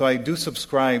so I do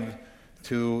subscribe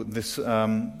to this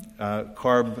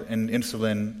carb and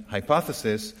insulin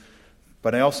hypothesis,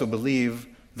 but I also believe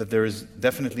that there is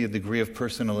definitely a degree of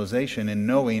personalization in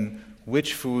knowing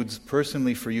which foods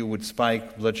personally for you would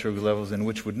spike blood sugar levels and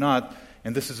which would not.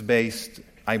 And this is based,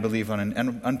 I believe, on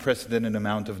an unprecedented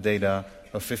amount of data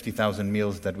of 50,000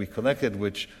 meals that we collected,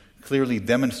 which clearly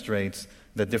demonstrates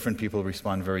that different people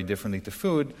respond very differently to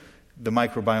food, the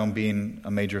microbiome being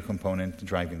a major component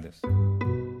driving this.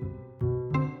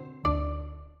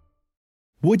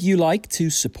 Would you like to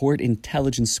support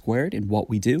Intelligence Squared in what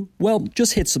we do? Well,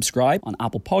 just hit subscribe on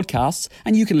Apple Podcasts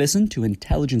and you can listen to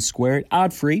Intelligence Squared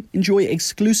ad-free, enjoy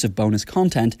exclusive bonus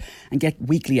content, and get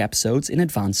weekly episodes in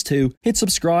advance too. Hit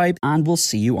subscribe and we'll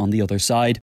see you on the other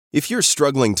side. If you're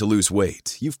struggling to lose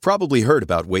weight, you've probably heard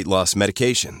about weight loss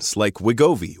medications like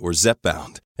Wegovy or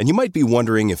Zepbound, and you might be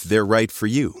wondering if they're right for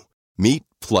you. Meet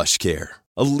PlushCare,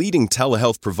 a leading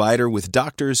telehealth provider with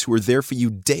doctors who are there for you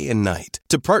day and night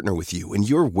to partner with you in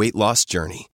your weight loss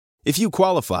journey. If you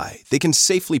qualify, they can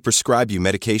safely prescribe you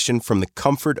medication from the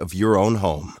comfort of your own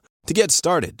home. To get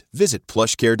started, visit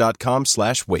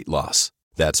plushcare.com/weight-loss.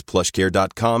 That's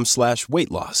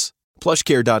plushcare.com/weight-loss.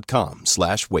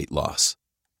 plushcare.com/weight-loss.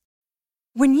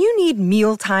 When you need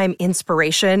mealtime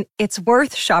inspiration, it's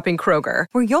worth shopping Kroger,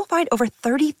 where you'll find over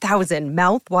 30,000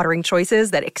 mouth-watering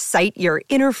choices that excite your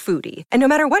inner foodie. And no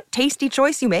matter what tasty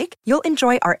choice you make, you'll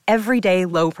enjoy our everyday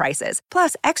low prices,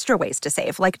 plus extra ways to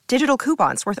save, like digital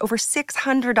coupons worth over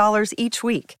 $600 each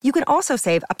week. You can also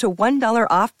save up to $1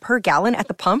 off per gallon at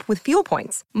the pump with fuel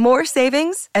points. More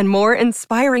savings and more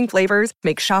inspiring flavors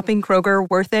make shopping Kroger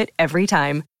worth it every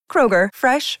time. Kroger,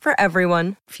 fresh for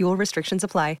everyone. Fuel restrictions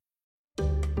apply.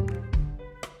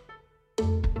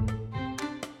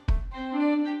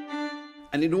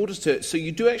 And in order to, so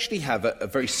you do actually have a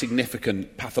very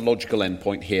significant pathological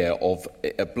endpoint here of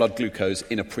blood glucose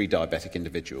in a pre-diabetic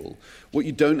individual. What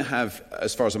you don't have,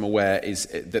 as far as I'm aware, is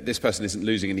that this person isn't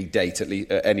losing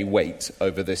any weight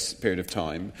over this period of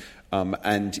time.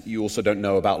 And you also don't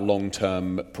know about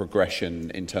long-term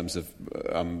progression in terms of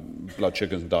blood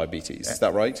sugar and diabetes. Is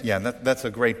that right? Yeah, that's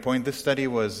a great point. This study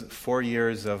was 4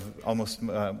 years of almost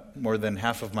more than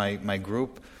half of my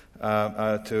group.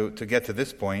 To get to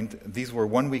this point. These were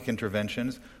 1-week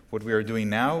interventions. What we are doing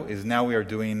now we are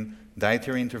doing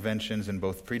dietary interventions in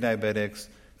both pre-diabetics,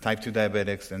 type 2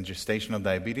 diabetics, and gestational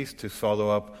diabetes to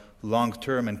follow up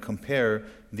long-term and compare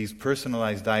these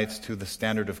personalized diets to the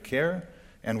standard of care.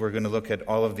 And we're going to look at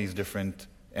all of these different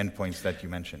endpoints that you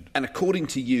mentioned. And according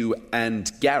to you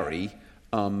and Gary,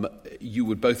 you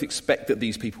would both expect that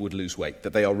these people would lose weight,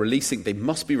 that they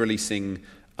must be releasing...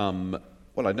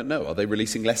 well, I don't know. Are they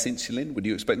releasing less insulin? Would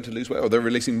you expect them to lose weight? Or are they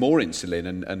releasing more insulin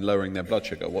and lowering their blood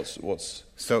sugar?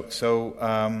 So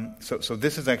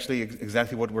this is actually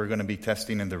exactly what we're going to be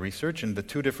testing in the research. And the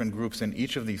two different groups in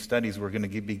each of these studies, we're going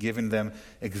to be giving them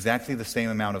exactly the same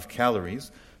amount of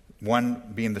calories. One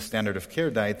being the standard of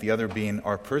care diet, the other being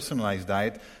our personalized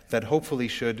diet, that hopefully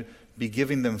should be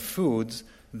giving them foods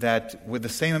that, with the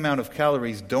same amount of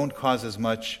calories, don't cause as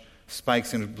much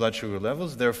spikes in blood sugar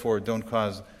levels, therefore don't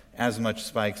cause as much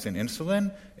spikes in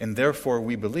insulin, and therefore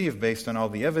we believe, based on all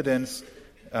the evidence,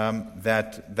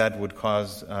 that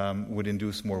would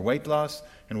induce more weight loss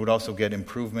and would also get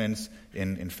improvements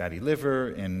in fatty liver,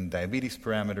 in diabetes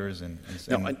parameters.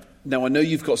 Now, I know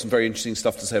you've got some very interesting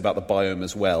stuff to say about the biome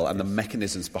as well and the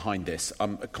mechanisms behind this.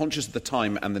 I'm conscious of the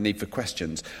time and the need for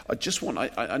questions. I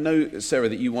know, Sarah,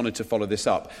 that you wanted to follow this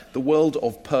up. The world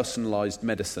of personalised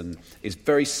medicine is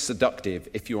very seductive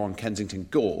if you're on Kensington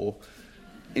Gore.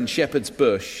 In Shepherd's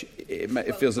Bush,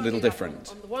 it feels a little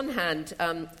different. On the one hand,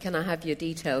 can I have your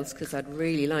details? Because I'd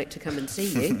really like to come and see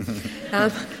you.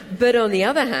 But on the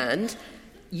other hand,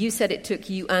 you said it took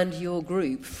you and your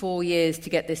group 4 years to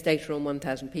get this data on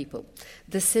 1,000 people.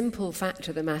 The simple fact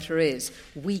of the matter is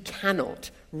we cannot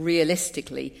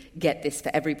realistically get this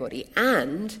for everybody.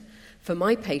 And for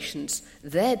my patients,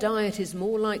 their diet is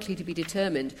more likely to be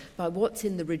determined by what's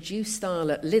in the reduced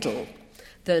style at Lidl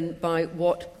than by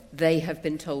what they have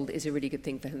been told is a really good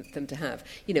thing for them to have.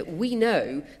 We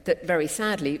know that, very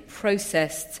sadly,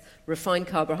 processed, refined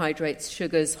carbohydrates,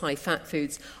 sugars, high-fat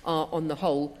foods are, on the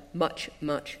whole, much,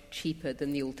 much cheaper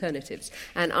than the alternatives.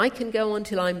 And I can go on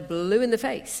till I'm blue in the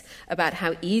face about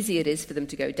how easy it is for them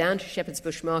to go down to Shepherd's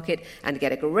Bush Market and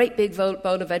get a great big bowl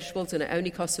of vegetables, and it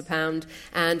only costs £1,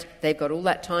 and they've got all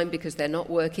that time because they're not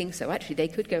working, so actually they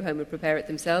could go home and prepare it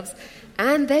themselves.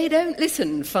 And they don't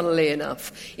listen, funnily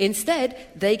enough. Instead,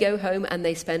 they go home and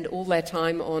they spend all their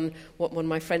time on what one of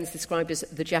my friends described as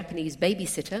the Japanese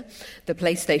babysitter, the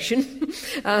PlayStation,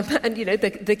 television.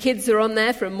 And, the kids are on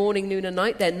there for a morning, noon and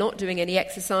night. They're not doing any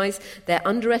exercise. They're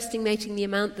underestimating the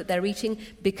amount that they're eating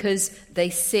because they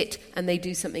sit and they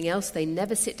do something else. They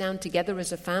never sit down together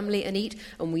as a family and eat.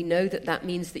 And we know that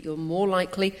means that you're more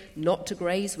likely not to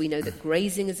graze. We know that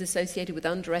grazing is associated with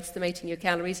underestimating your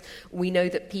calories. We know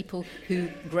that people who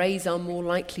graze are more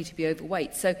likely to be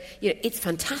overweight. So, it's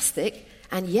fantastic.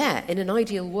 And in an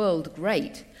ideal world,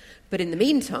 great. But in the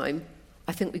meantime,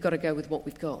 I think we've got to go with what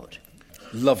we've got.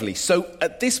 Lovely. So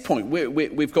at this point,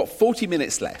 we've got 40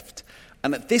 minutes left.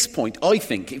 And at this point, I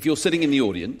think if you're sitting in the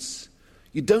audience,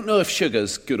 you don't know if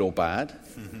sugar's good or bad.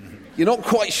 You're not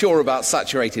quite sure about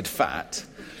saturated fat.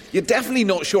 You're definitely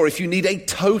not sure if you need a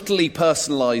totally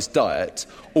personalised diet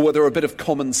or whether a bit of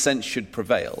common sense should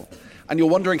prevail. And you're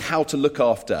wondering how to look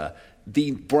after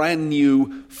the brand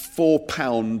new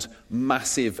 4-pound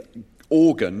massive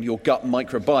organ, your gut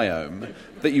microbiome,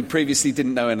 that you previously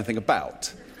didn't know anything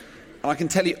about. And I can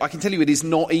tell you it is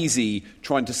not easy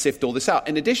trying to sift all this out.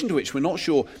 In addition to which, we're not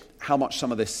sure how much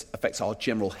some of this affects our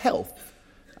general health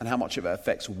and how much of it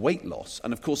affects weight loss.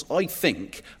 And of course, I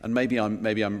think, and maybe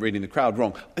I'm reading the crowd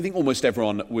wrong, I think almost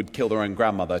everyone would kill their own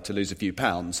grandmother to lose a few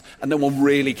pounds, and no one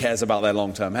really cares about their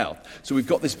long-term health. So we've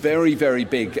got this very, very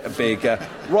big,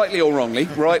 rightly or wrongly.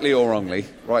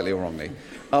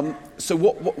 So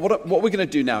what we're going to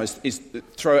do now is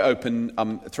throw it open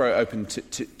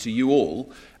to you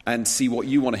all and see what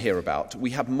you want to hear about. We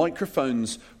have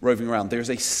microphones roving around. There's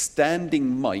a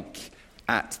standing mic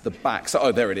at the back.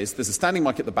 So, there it is. There's a standing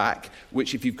mic at the back,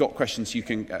 which if you've got questions, you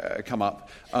can come up.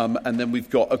 And then we've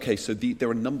got, so there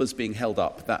are numbers being held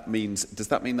up. Does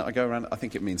that mean that I go around? I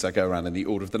think it means I go around in the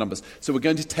order of the numbers. So we're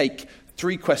going to take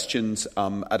 3 questions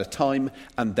at a time,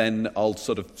 and then I'll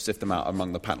sort of sift them out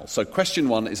among the panel. So question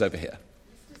 1 is over here.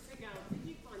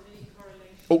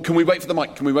 Oh, can we wait for the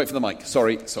mic?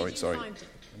 Sorry. The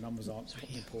numbers aren't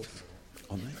important.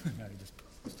 On there? No,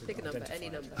 pick a number, any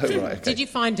number. Oh, right, okay. Did you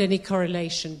find any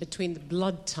correlation between the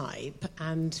blood type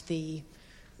and the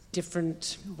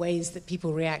different ways that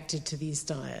people reacted to these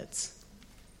diets?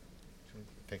 Should we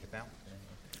take it now?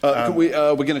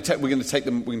 We're going to take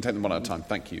them one at a time.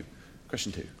 Thank you.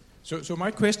 Question 2. So my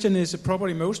question is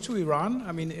probably most to Iran.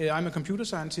 I mean, I'm a computer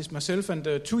scientist myself,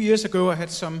 and 2 years ago I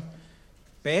had some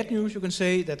bad news, you can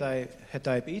say, that I had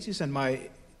diabetes, and my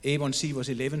A1C was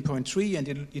 11.3, and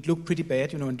it looked pretty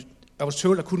bad, and I was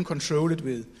told I couldn't control it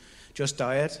with just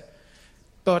diet.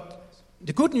 But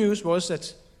the good news was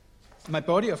that my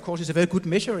body, of course, is a very good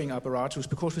measuring apparatus,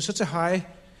 because with such a high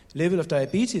level of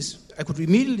diabetes, I could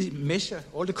immediately measure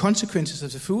all the consequences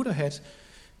of the food I had.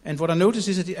 And what I noticed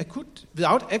is that I could,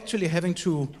 without actually having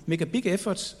to make a big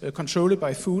effort, control it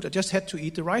by food, I just had to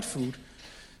eat the right food.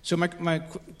 So my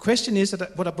question is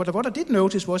that what I did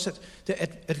notice was that the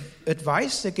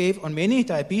advice they gave on many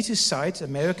diabetes sites,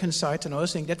 American sites and other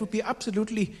things, that would be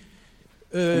absolutely...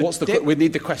 we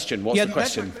need the question. What's the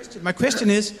question? My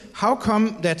question is, how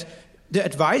come that the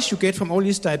advice you get from all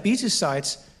these diabetes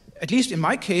sites, at least in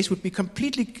my case, would be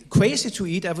completely crazy to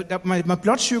eat? My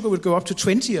blood sugar would go up to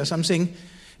 20 or something.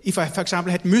 If I, for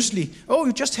example, had muesli,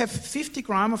 you just have 50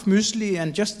 grams of muesli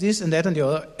and just this and that and the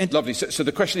other. And lovely. So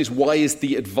the question is, why is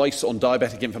the advice on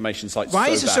diabetic information sites why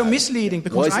so is it bad? so misleading?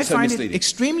 Because I find it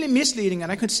extremely misleading,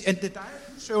 and the diet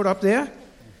showed up there.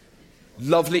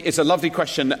 Lovely. It's a lovely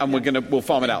question, and we'll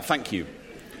farm it out. Thank you.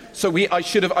 So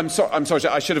I'm sorry.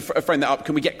 I should have framed that up.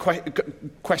 Can we get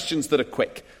questions that are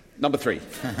quick? Number 3.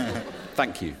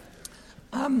 Thank you.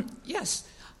 Yes.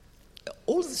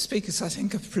 All of the speakers, I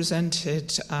think, have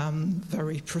presented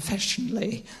very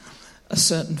professionally a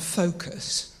certain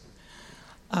focus.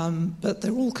 But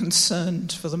they're all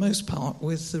concerned, for the most part,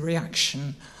 with the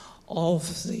reaction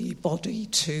of the body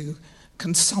to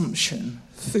consumption,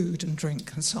 food and drink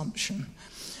consumption.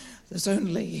 There's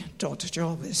only Dr.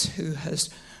 Jarvis who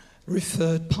has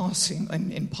referred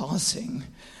in passing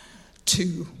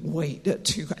to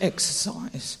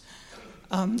exercise.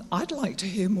 I'd like to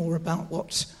hear more about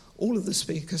what all of the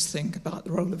speakers think about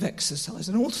the role of exercise,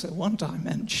 and also one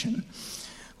dimension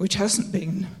which hasn't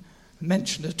been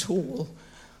mentioned at all,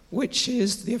 which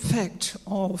is the effect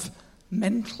of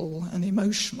mental and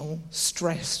emotional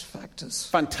stress factors.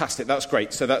 Fantastic, that's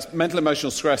great. So that's mental,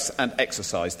 emotional stress and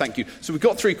exercise. Thank you. So we've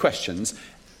got 3 questions.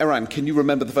 Eran, can you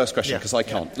remember the first question? Because I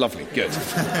can't. Yeah. Lovely, good.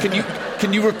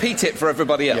 Can you repeat it for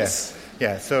everybody else?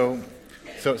 Yeah. So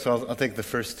I'll take the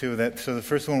first 2. So the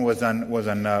first one was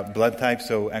on blood type.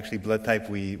 So actually, blood type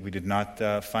we did not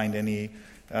find any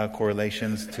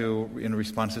correlations in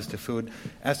responses to food.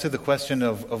 As to the question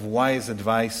of why is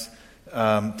advice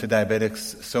to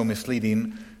diabetics so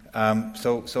misleading,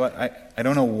 so I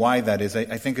don't know why that is.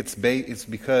 I think it's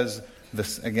because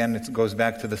again, it goes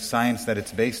back to the science that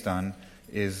it's based on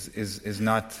is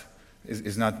not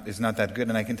that good.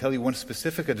 And I can tell you one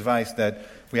specific advice that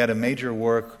we had a major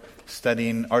work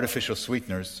studying artificial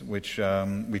sweeteners, which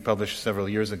we published several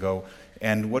years ago.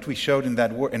 And what we showed in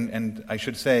that work, and I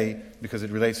should say, because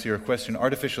it relates to your question,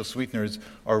 artificial sweeteners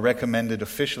are recommended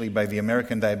officially by the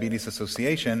American Diabetes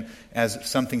Association as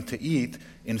something to eat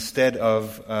instead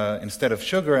of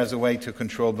sugar, as a way to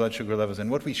control blood sugar levels. And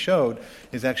what we showed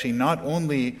is actually not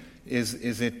only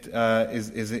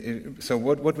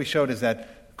what we showed is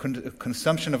that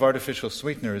consumption of artificial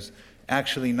sweeteners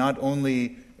actually not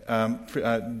only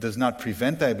does not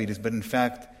prevent diabetes, but in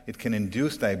fact it can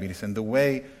induce diabetes. And the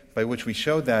way by which we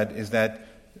showed that is that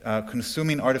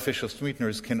consuming artificial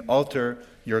sweeteners can alter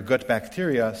your gut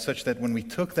bacteria, such that when we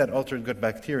took that altered gut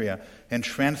bacteria and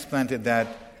transplanted that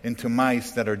into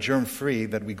mice that are germ-free,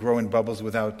 that we grow in bubbles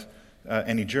without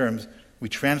any germs, we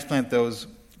transplant those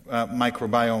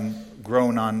microbiome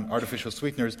grown on artificial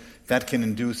sweeteners, that can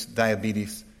induce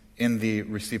diabetes in the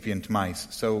recipient mice.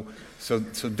 So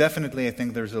definitely I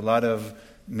think there's a lot of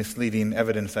misleading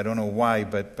evidence. I don't know why,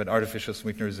 but artificial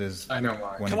sweeteners is. I know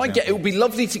why. It would be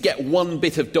lovely to get one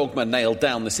bit of dogma nailed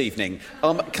down this evening.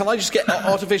 Can I just get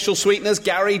artificial sweeteners?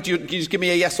 Gary, do you just give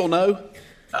me a yes or no?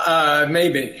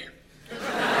 Maybe.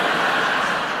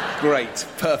 Great,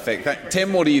 perfect.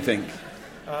 Tim, what do you think?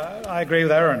 I agree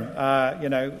with Aaron.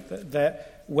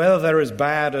 Whether they're as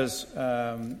bad as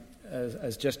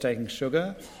just taking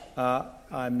sugar,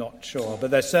 I'm not sure,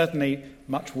 but they're certainly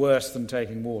much worse than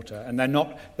taking water, and they're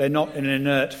not an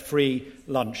inert free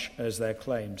lunch as they're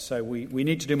claimed. So we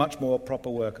need to do much more proper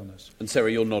work on this. And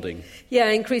Sarah, you're nodding. Yeah,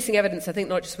 increasing evidence, I think,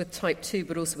 not just with type 2,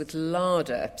 but also with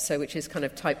LADA, which is kind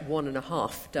of type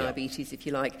 1.5 diabetes, if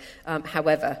you like.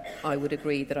 However, I would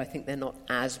agree that I think they're not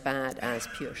as bad as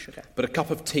pure sugar. But a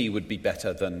cup of tea would be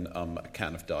better than a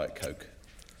can of Diet Coke.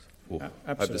 I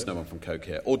hope there's no one from Coke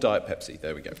here. Or Diet Pepsi,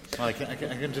 there we go. Well, I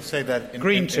can just say that...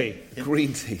 Green tea.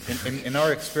 In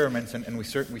our experiments, and we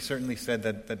certainly said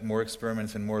that more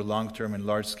experiments and more long-term and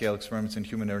large-scale experiments in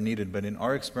human are needed, but in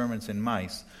our experiments in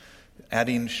mice,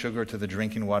 adding sugar to the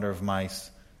drinking water of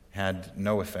mice had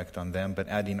no effect on them, but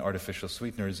adding artificial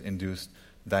sweeteners induced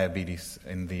diabetes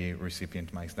in the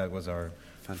recipient mice. That was our...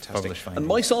 Fantastic. And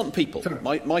mice aren't people.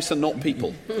 Mice are not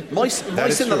people. Mice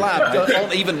in the lab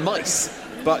aren't even mice.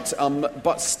 But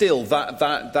still, that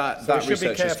research is compelling. We should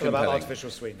be careful about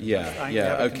artificial sweeteners.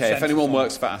 Yeah. Okay. If anyone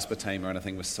works for aspartame or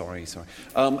anything, we're sorry.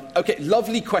 Okay.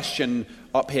 Lovely question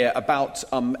up here about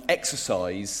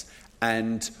exercise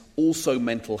and also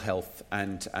mental health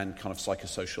and kind of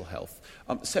psychosocial health.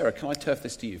 Sarah, can I turf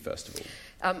this to you first of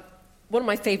all? One of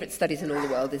my favourite studies in all the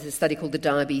world is a study called the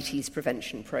Diabetes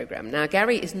Prevention Programme. Now,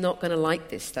 Gary is not going to like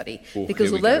this study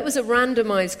because although it was a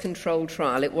randomised controlled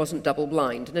trial, it wasn't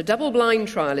double-blind. And a double-blind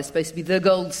trial is supposed to be the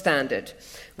gold standard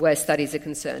where studies are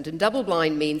concerned. And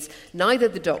double-blind means neither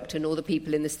the doctor nor the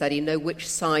people in the study know which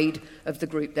side of the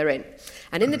group they're in.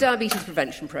 And in the Diabetes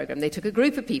Prevention Programme, they took a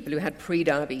group of people who had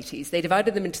pre-diabetes. They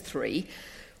divided them into three.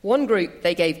 One group,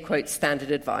 they gave, quote, standard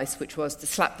advice, which was to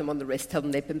slap them on the wrist, tell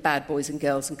them they've been bad boys and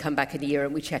girls and come back in a year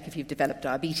and we check if you've developed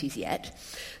diabetes yet.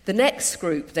 The next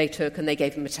group they took and they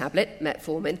gave them a tablet,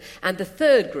 metformin, and the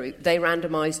third group they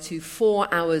randomised to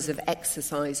 4 hours of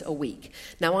exercise a week.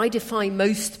 Now, I defy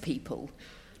most people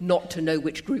not to know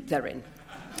which group they're in.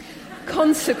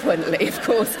 Consequently, of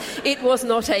course, it was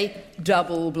not a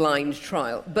double-blind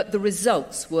trial, but the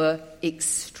results were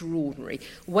extraordinary.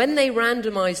 When they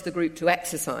randomised the group to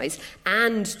exercise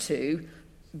and to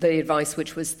the advice,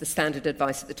 which was the standard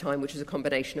advice at the time, which was a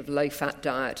combination of low-fat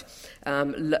diet,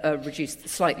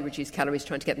 slightly reduced calories,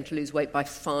 trying to get them to lose weight by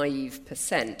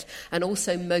 5%, and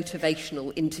also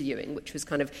motivational interviewing, which was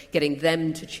kind of getting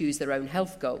them to choose their own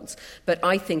health goals. But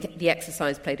I think the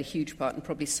exercise played a huge part, and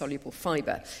probably soluble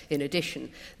fibre in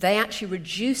addition. They actually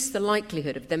reduced the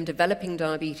likelihood of them developing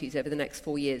diabetes over the next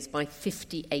 4 years by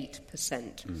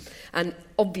 58%. And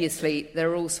obviously,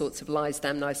 there are all sorts of lies,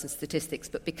 damn nice, and statistics,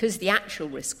 but because the actual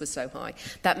risk was so high,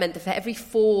 that meant that for every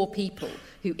 4 people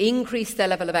who increased their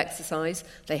level of exercise,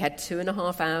 they had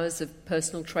 2.5 hours of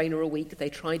personal trainer a week, they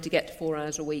tried to get to 4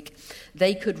 hours a week,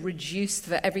 they could reduce,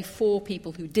 for every 4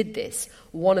 people who did this,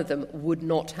 one of them would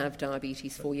not have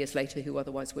diabetes 4 years later who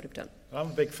otherwise would have done. I'm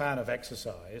a big fan of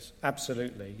exercise,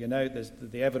 absolutely. You know, there's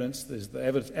the evidence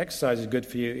exercise is good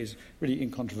for you is really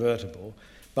incontrovertible,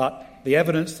 but the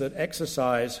evidence that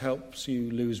exercise helps you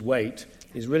lose weight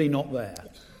is really not there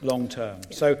long term.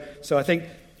 So I think,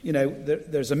 you know,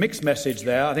 there's a mixed message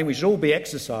there. I think we should all be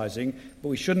exercising, but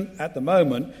we shouldn't at the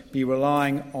moment be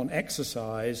relying on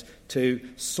exercise to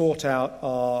sort out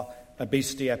our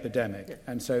obesity epidemic.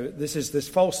 And so this is this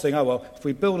false thing, if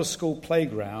we build a school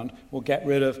playground, we'll get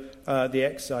rid of the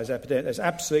exercise epidemic. There's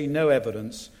absolutely no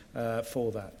evidence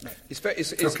for that. No.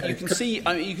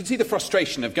 You can see the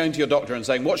frustration of going to your doctor and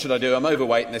saying, what should I do? I'm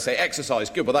overweight. And they say, exercise.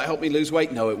 Good. Will that help me lose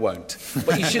weight? No, it won't.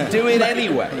 But you should do it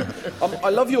anyway. I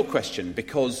love your question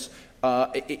because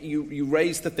you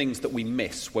raise the things that we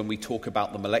miss when we talk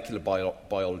about the molecular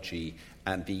biology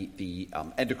and the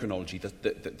endocrinology,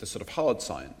 the sort of hard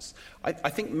science. I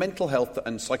think mental health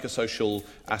and psychosocial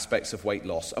aspects of weight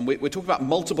loss, and we're talking about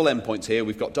multiple endpoints here.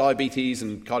 We've got diabetes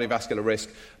and cardiovascular risk,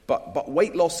 but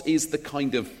weight loss is the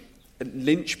kind of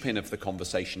linchpin of the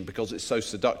conversation because it's so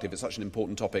seductive. It's such an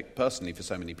important topic personally for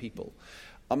so many people.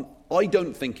 I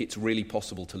don't think it's really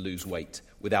possible to lose weight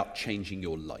without changing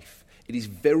your life. It is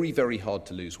very, very hard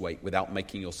to lose weight without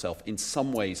making yourself, in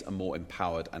some ways, a more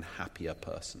empowered and happier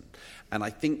person. And I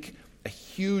think a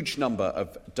huge number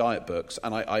of diet books,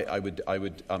 and I would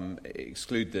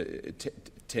exclude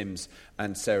Tim's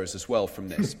and Sarah's as well from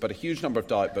this, but a huge number of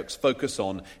diet books focus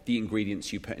on the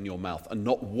ingredients you put in your mouth and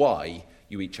not why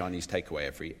you eat Chinese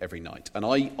takeaway every night. And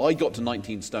I got to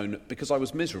 19 stone because I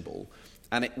was miserable.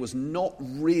 And it was not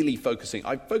really focusing.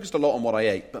 I focused a lot on what I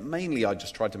ate, but mainly I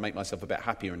just tried to make myself a bit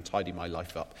happier and tidy my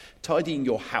life up. Tidying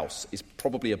your house is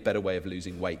probably a better way of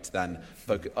losing weight than,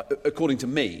 according to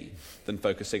me, than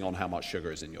focusing on how much sugar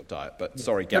is in your diet. But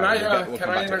sorry, Gary.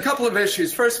 A couple of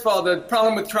issues. First of all, the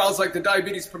problem with trials like the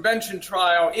diabetes prevention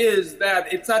trial is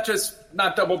that it's not just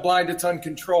not double-blind, it's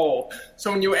uncontrolled.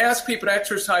 So when you ask people to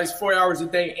exercise 4 hours a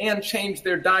day and change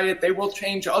their diet, they will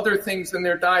change other things in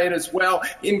their diet as well,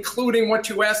 including what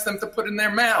you ask them to put in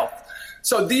their mouth.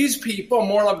 So these people,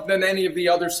 more than any of the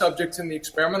other subjects in the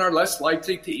experiment, are less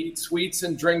likely to eat sweets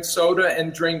and drink soda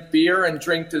and drink beer and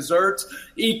drink desserts,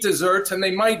 eat desserts, and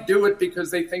they might do it because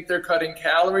they think they're cutting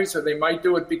calories, or they might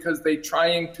do it because they're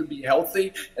trying to be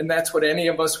healthy, and that's what any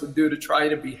of us would do to try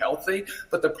to be healthy.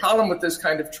 But the problem with this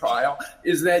kind of trial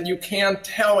is that you can't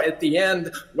tell at the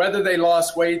end whether they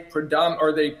lost weight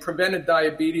or they prevented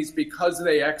diabetes because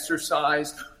they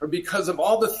exercised or because of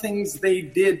all the things they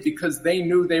did because they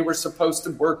knew they were supposed to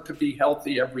work to be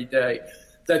healthy every day,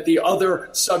 that the other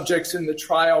subjects in the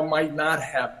trial might not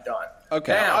have done.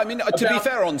 Okay. Now, to be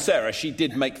fair on Sarah, she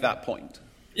did make that point.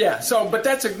 Yeah, but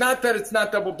that's not that it's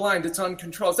not double-blind, it's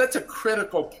uncontrolled. That's a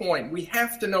critical point. We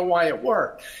have to know why it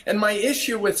worked. And my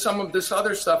issue with some of this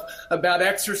other stuff about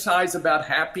exercise, about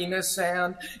happiness,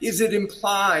 is it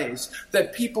implies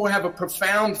that people have a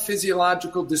profound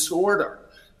physiological disorder.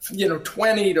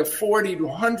 20 to 40 to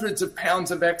hundreds of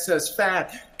pounds of excess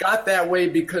fat got that way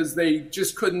because they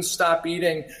just couldn't stop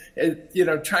eating,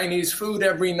 Chinese food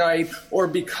every night, or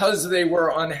because they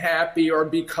were unhappy, or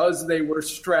because they were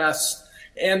stressed.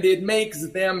 And it makes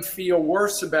them feel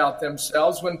worse about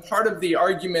themselves when part of the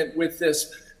argument with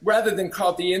this, rather than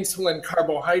call it the insulin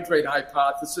carbohydrate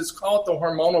hypothesis, call it the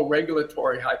hormonal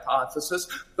regulatory hypothesis.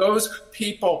 Those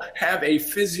people have a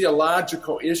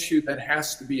physiological issue that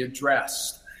has to be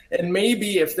addressed. And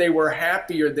maybe if they were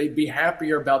happier, they'd be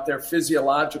happier about their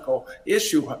physiological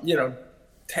issue,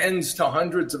 tens to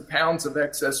hundreds of pounds of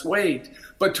excess weight.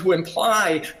 But to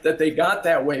imply that they got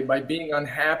that way by being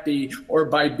unhappy or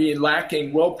by being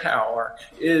lacking willpower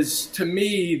is, to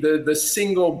me, the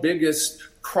single biggest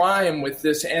crime with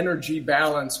this energy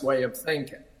balance way of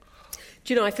thinking.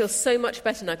 Do you know, I feel so much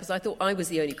better now because I thought I was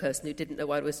the only person who didn't know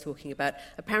what I was talking about.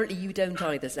 Apparently you don't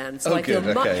either, Zan, so I feel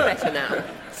much better now.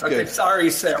 Okay, sorry,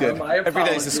 Sarah, my apologies. Every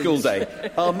day's a school day.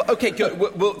 Okay, good.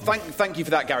 Well, thank you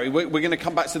for that, Gary. We're going to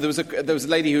come back. So there was a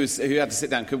lady who had to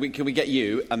sit down. Can we get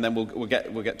you, and then we'll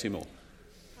get two more.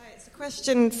 Hi, it's a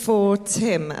question for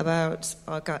Tim about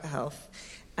our gut health,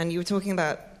 and you were talking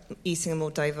about eating a more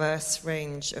diverse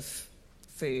range of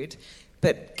food.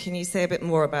 But can you say a bit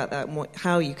more about that,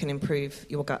 how you can improve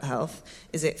your gut health?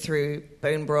 Is it through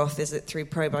bone broth? Is it through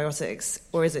probiotics?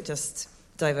 Or is it just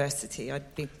diversity? I'd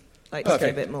like to hear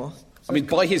a bit more.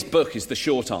 Buy his book is the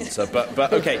short answer.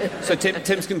 But okay, so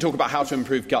Tim's going to talk about how to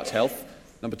improve gut health.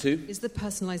 Number 2. Is the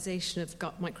personalisation of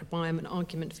gut microbiome an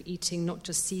argument for eating not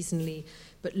just seasonally,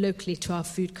 but locally to our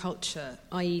food culture?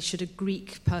 I.e., should a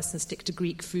Greek person stick to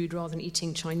Greek food rather than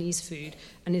eating Chinese food?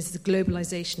 And is the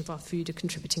globalisation of our food a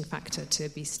contributing factor to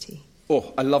obesity?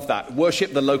 Oh, I love that.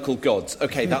 Worship the local gods.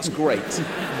 Okay, that's great.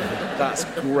 That's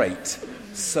great.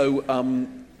 So,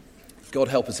 God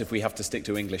help us if we have to stick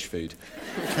to English food.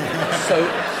 So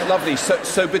lovely.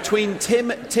 So between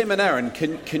Tim and Aaron,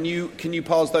 can you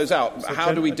parse those out? So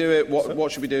how do we do it?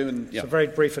 What should we do? And So very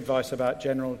brief advice about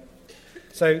general.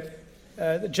 So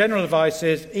the general advice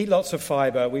is eat lots of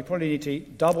fibre. We probably need to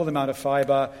eat double the amount of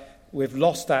fibre. We've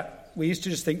lost that we used to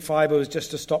just think fibre was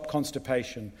just to stop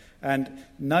constipation. And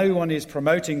no one is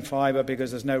promoting fibre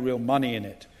because there's no real money in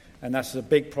it. And that's a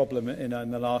big problem in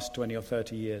the last 20 or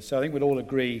 30 years. So I think we'd all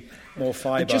agree more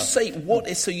fibre. And just say,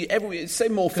 say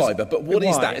more fibre, but what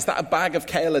is that? Is that a bag of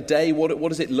kale a day? What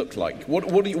does it look like?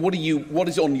 What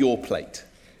is on your plate?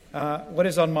 What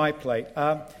is on my plate?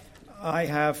 I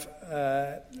have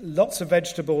lots of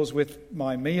vegetables with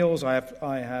my meals.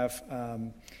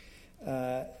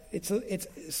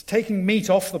 It's taking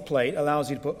meat off the plate allows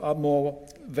you to put more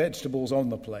vegetables on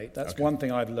the plate. That's one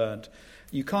thing I've learned.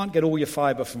 You can't get all your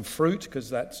fibre from fruit because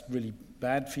that's really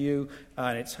bad for you,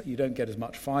 and you don't get as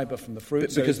much fibre from the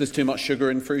fruit. Because there's too much sugar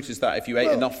in fruit? Is that if you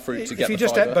ate enough fruit to get the fibre? If you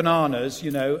just ate bananas,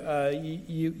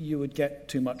 you would get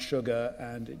too much sugar,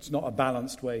 and it's not a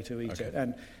balanced way to eat it.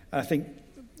 And I think,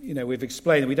 we've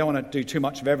explained that we don't want to do too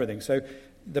much of everything. So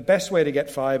the best way to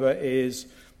get fibre is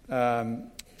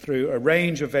through a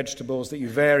range of vegetables that you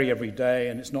vary every day,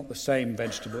 and it's not the same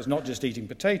vegetable. It's not just eating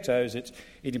potatoes, it's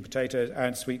eating potatoes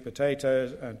and sweet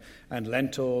potatoes and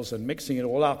lentils and mixing it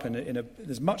all up.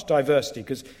 There's much diversity,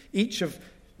 because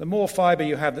the more fibre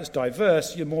you have that's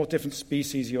diverse, the more different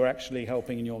species you're actually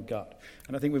helping in your gut.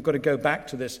 And I think we've got to go back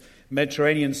to this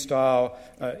Mediterranean-style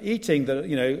eating that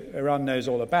Iran knows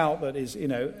all about, that is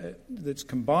that's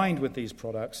combined with these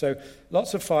products. So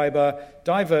lots of fibre,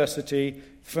 diversity.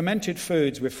 Fermented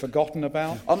foods we've forgotten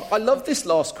about. I love this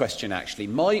last question, actually.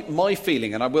 My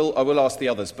feeling, and I will ask the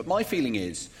others, but my feeling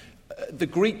is the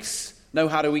Greeks know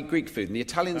how to eat Greek food, and the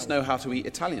Italians know how to eat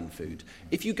Italian food.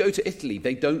 If you go to Italy,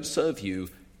 they don't serve you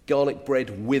garlic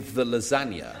bread with the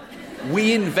lasagna.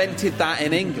 We invented that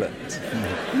in England.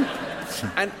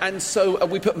 and so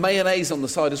we put mayonnaise on the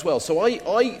side as well. So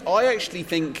I actually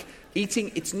think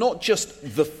it's not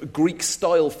just the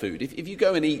Greek-style food. If you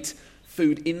go and eat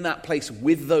food in that place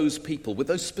with those people, with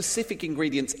those specific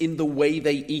ingredients in the way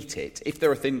they eat it, if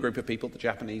they're a thin group of people, the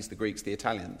Japanese, the Greeks, the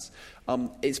Italians,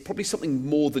 it's probably something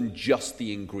more than just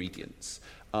the ingredients.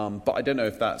 But I don't know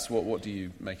if that's... What do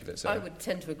you make of it, Sarah? I would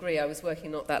tend to agree. I was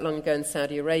working not that long ago in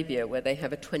Saudi Arabia, where they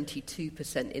have a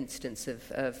 22% incidence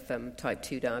of type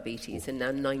 2 diabetes, and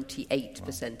now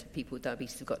 98% of people with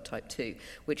diabetes have got type 2,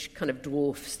 which kind of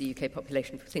dwarfs the UK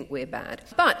population who think we're bad.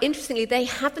 But, interestingly, they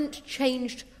haven't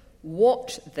changed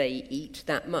what they eat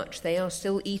that much. They are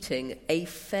still eating a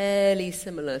fairly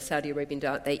similar Saudi Arabian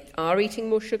diet. They are eating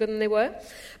more sugar than they were,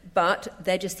 but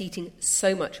they're just eating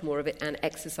so much more of it and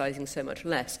exercising so much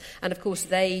less. And of course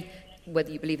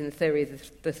whether you believe in the theory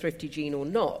of the thrifty gene or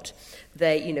not,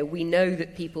 we know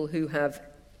that people who have,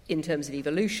 in terms of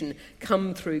evolution,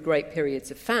 come through great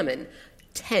periods of famine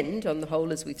tend, on the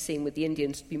whole, as we've seen with the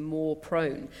Indians, to be more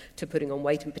prone to putting on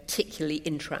weight, and particularly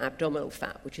intra-abdominal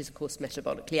fat, which is, of course,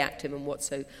 metabolically active and what's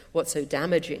so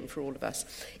damaging for all of us.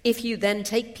 If you then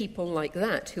take people like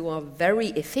that, who are very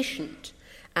efficient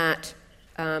at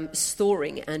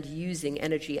storing and using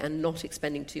energy and not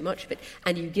expending too much of it,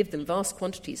 and you give them vast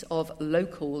quantities of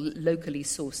locally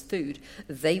sourced food,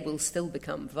 they will still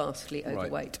become vastly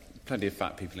overweight. Right. Plenty of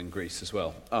fat people in Greece as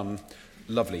well.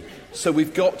 Lovely. So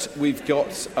we've got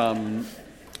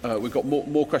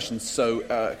more questions.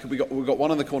 So we've got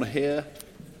one in the corner here.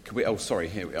 Here we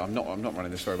are. I'm not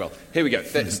running this very well. Here we go.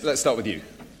 Let's start with you.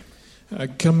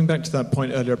 Coming back to that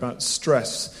point earlier about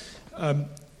stress,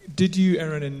 did you,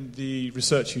 Erin, in the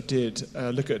research you did,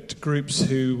 look at groups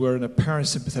who were in a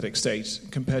parasympathetic state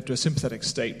compared to a sympathetic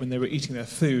state when they were eating their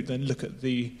food, then look at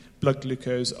the blood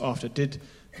glucose after? Did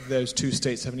those two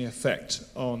states have any effect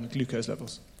on glucose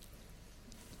levels?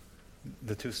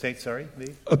 The two states, sorry?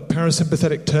 A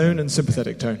parasympathetic tone and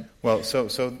sympathetic tone. Well, so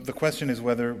the question is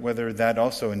whether that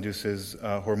also induces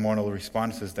hormonal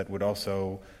responses that would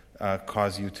also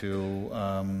cause you to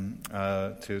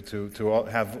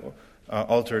have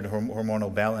altered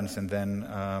hormonal balance, and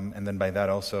then by that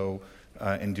also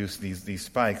induce these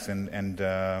spikes. And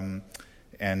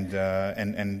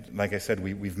like I said,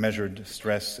 we've measured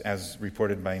stress as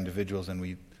reported by individuals, and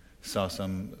we saw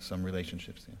some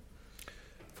relationships. Yeah.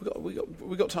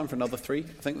 We got time for another three.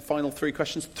 I think the final three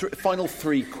questions. Final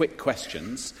three quick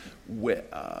questions.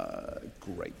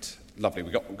 Great, lovely.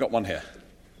 We got one here.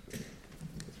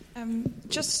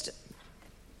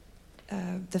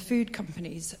 The food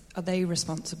companies, are they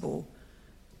responsible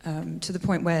to the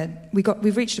point where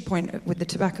we've reached a point with the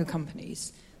tobacco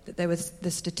companies that there was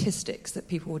the statistics that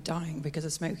people were dying because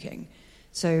of smoking.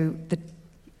 So the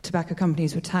tobacco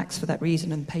companies were taxed for that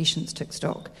reason, and patients took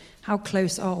stock. How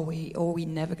close are we, or are we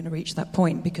never going to reach that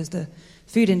point because the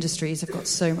food industries have got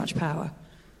so much power?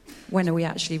 When are we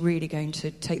actually really going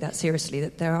to take that seriously,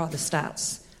 that there are the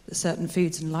stats that certain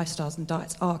foods and lifestyles and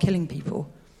diets are killing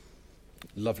people?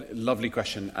 Lovely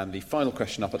question. And the final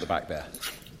question up at the back there.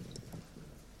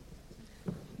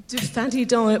 Do faddy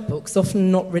diet books,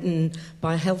 often not written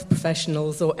by health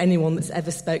professionals or anyone that's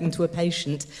ever spoken to a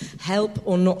patient, help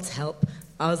or not help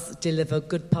us deliver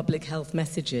good public health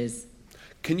messages?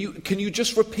 Can you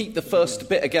just repeat the first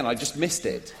bit again? I just missed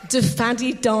it. Do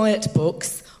faddy diet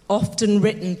books, often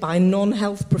written by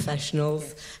non-health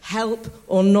professionals, help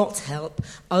or not help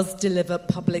us deliver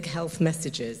public health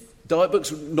messages? Diet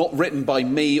books not written by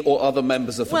me or other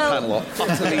members of the panel are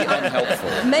utterly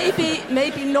unhelpful.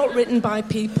 Maybe not written by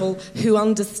people who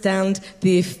understand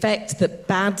the effect that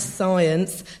bad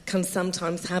science can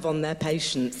sometimes have on their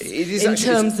patients in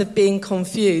terms of being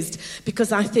confused.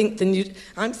 Because I think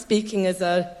I'm speaking as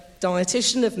a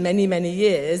dietitian of many, many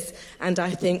years, and I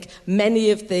think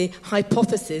many of the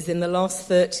hypotheses in the last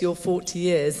 30 or 40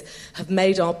 years have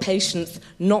made our patients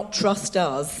not trust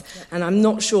us, and I'm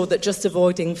not sure that just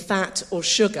avoiding fat or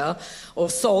sugar or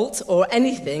salt or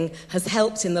anything has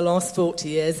helped in the last 40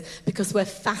 years, because we're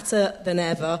fatter than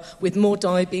ever, with more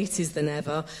diabetes than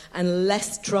ever, and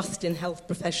less trust in health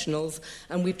professionals,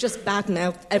 and we've just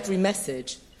badmouthed every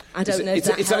message. I don't know if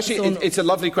that helps or not. It's a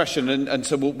lovely question, and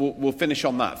so we'll finish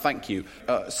on that. Thank you.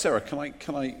 Sarah, can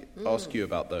I ask you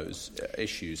about those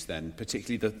issues then,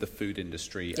 particularly the food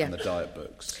industry and the diet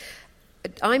books?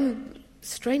 I'm,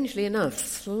 strangely enough,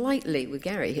 slightly with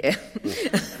Gary here.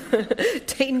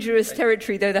 Dangerous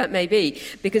territory though that may be,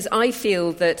 because I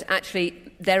feel that actually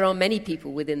there are many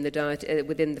people within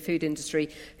the food industry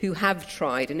who have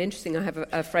tried. And interesting, I have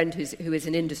a friend who is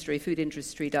an food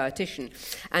industry dietitian,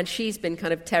 and she's been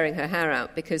kind of tearing her hair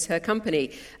out because her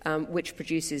company, which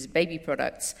produces baby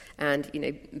products, and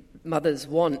mothers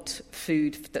want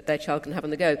food that their child can have on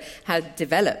the go, had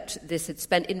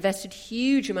invested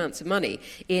huge amounts of money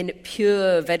in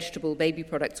pure vegetable baby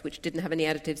products, which didn't have any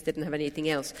additives, didn't have anything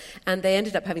else, and they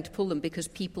ended up having to pull them because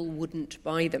people wouldn't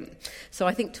buy them. So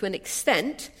I think to an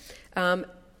extent,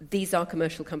 these are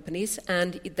commercial companies,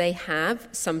 and they have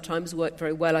sometimes worked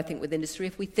very well, I think, with industry.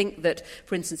 If we think that,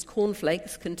 for instance,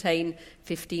 cornflakes contain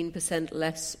 15%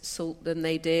 less salt than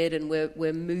they did, and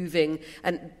we're moving,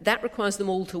 and that requires them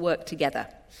all to work together.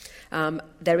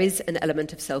 There is an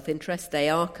element of self-interest. They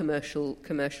are commercial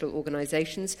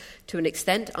organisations. To an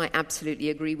extent, I absolutely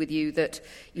agree with you that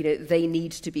they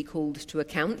need to be called to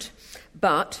account.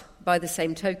 But by the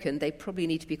same token, they probably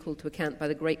need to be called to account by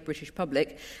the great British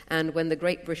public. And when the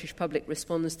great British public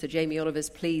responds to Jamie Oliver's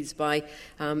pleas by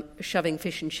shoving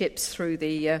fish and chips through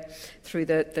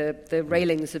the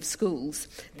railings of schools,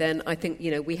 then I think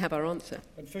we have our answer.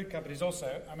 And food companies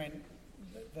also,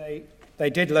 They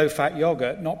did low-fat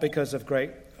yogurt, not because of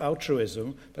great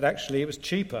altruism, but actually it was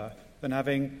cheaper than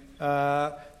having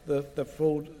the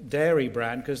full dairy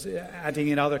brand, because adding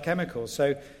in other chemicals.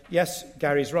 So, yes,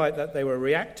 Gary's right that they were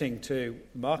reacting to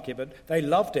the market, but they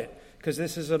loved it, because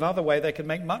this is another way they can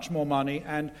make much more money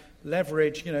and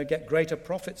leverage, get greater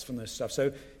profits from this stuff.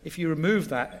 So if you remove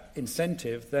that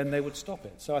incentive, then they would stop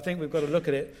it. So I think we've got to look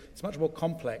at it. It's much more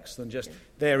complex than just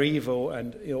they're evil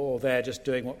and or they're just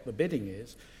doing what the bidding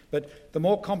is. But the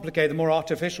more complicated, the more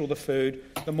artificial the food,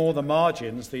 the more the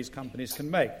margins these companies can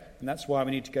make. And that's why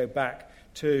we need to go back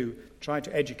to trying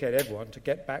to educate everyone to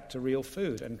get back to real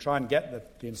food and try and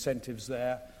get the incentives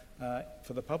there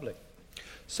for the public.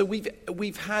 So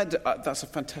we've had that's a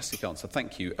fantastic answer,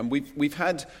 thank you. And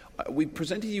we've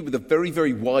presented you with a very,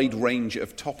 very wide range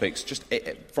of topics, just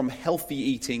from healthy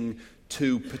eating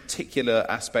to particular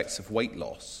aspects of weight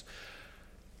loss.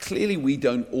 Clearly we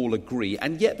don't all agree,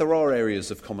 and yet there are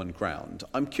areas of common ground.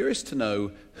 I'm curious to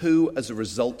know who, as a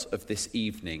result of this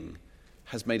evening,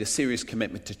 has made a serious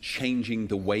commitment to changing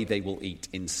the way they will eat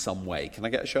in some way. Can I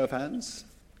get a show of hands?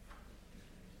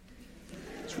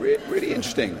 It's really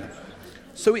interesting.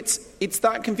 So it's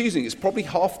that confusing. It's probably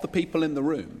half the people in the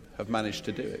room have managed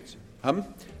to do it.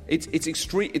 It's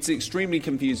extremely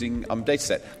confusing data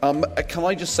set. Can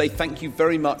I just say thank you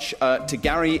very much to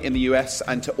Gary in the US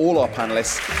and to all our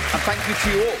panellists, and thank you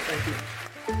to you all. Thank you.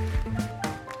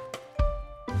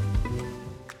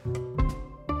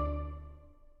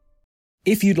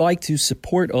 If you'd like to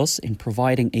support us in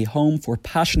providing a home for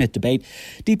passionate debate,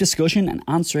 deep discussion and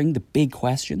answering the big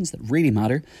questions that really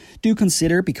matter, do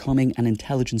consider becoming an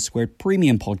Intelligence Squared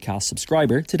Premium Podcast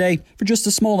subscriber today. For just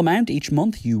a small amount each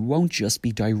month, you won't just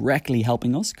be directly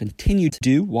helping us continue to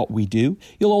do what we do,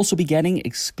 you'll also be getting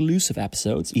exclusive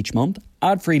episodes each month,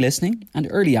 ad-free listening and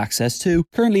early access to,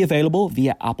 currently available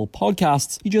via Apple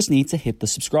Podcasts. You just need to hit the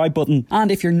subscribe button. And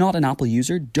if you're not an Apple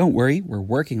user, don't worry, we're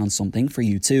working on something for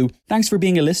you too. Thanks for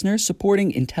being a listener,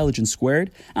 supporting Intelligence Squared,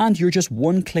 and you're just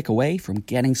one click away from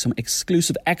getting some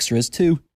exclusive extras too.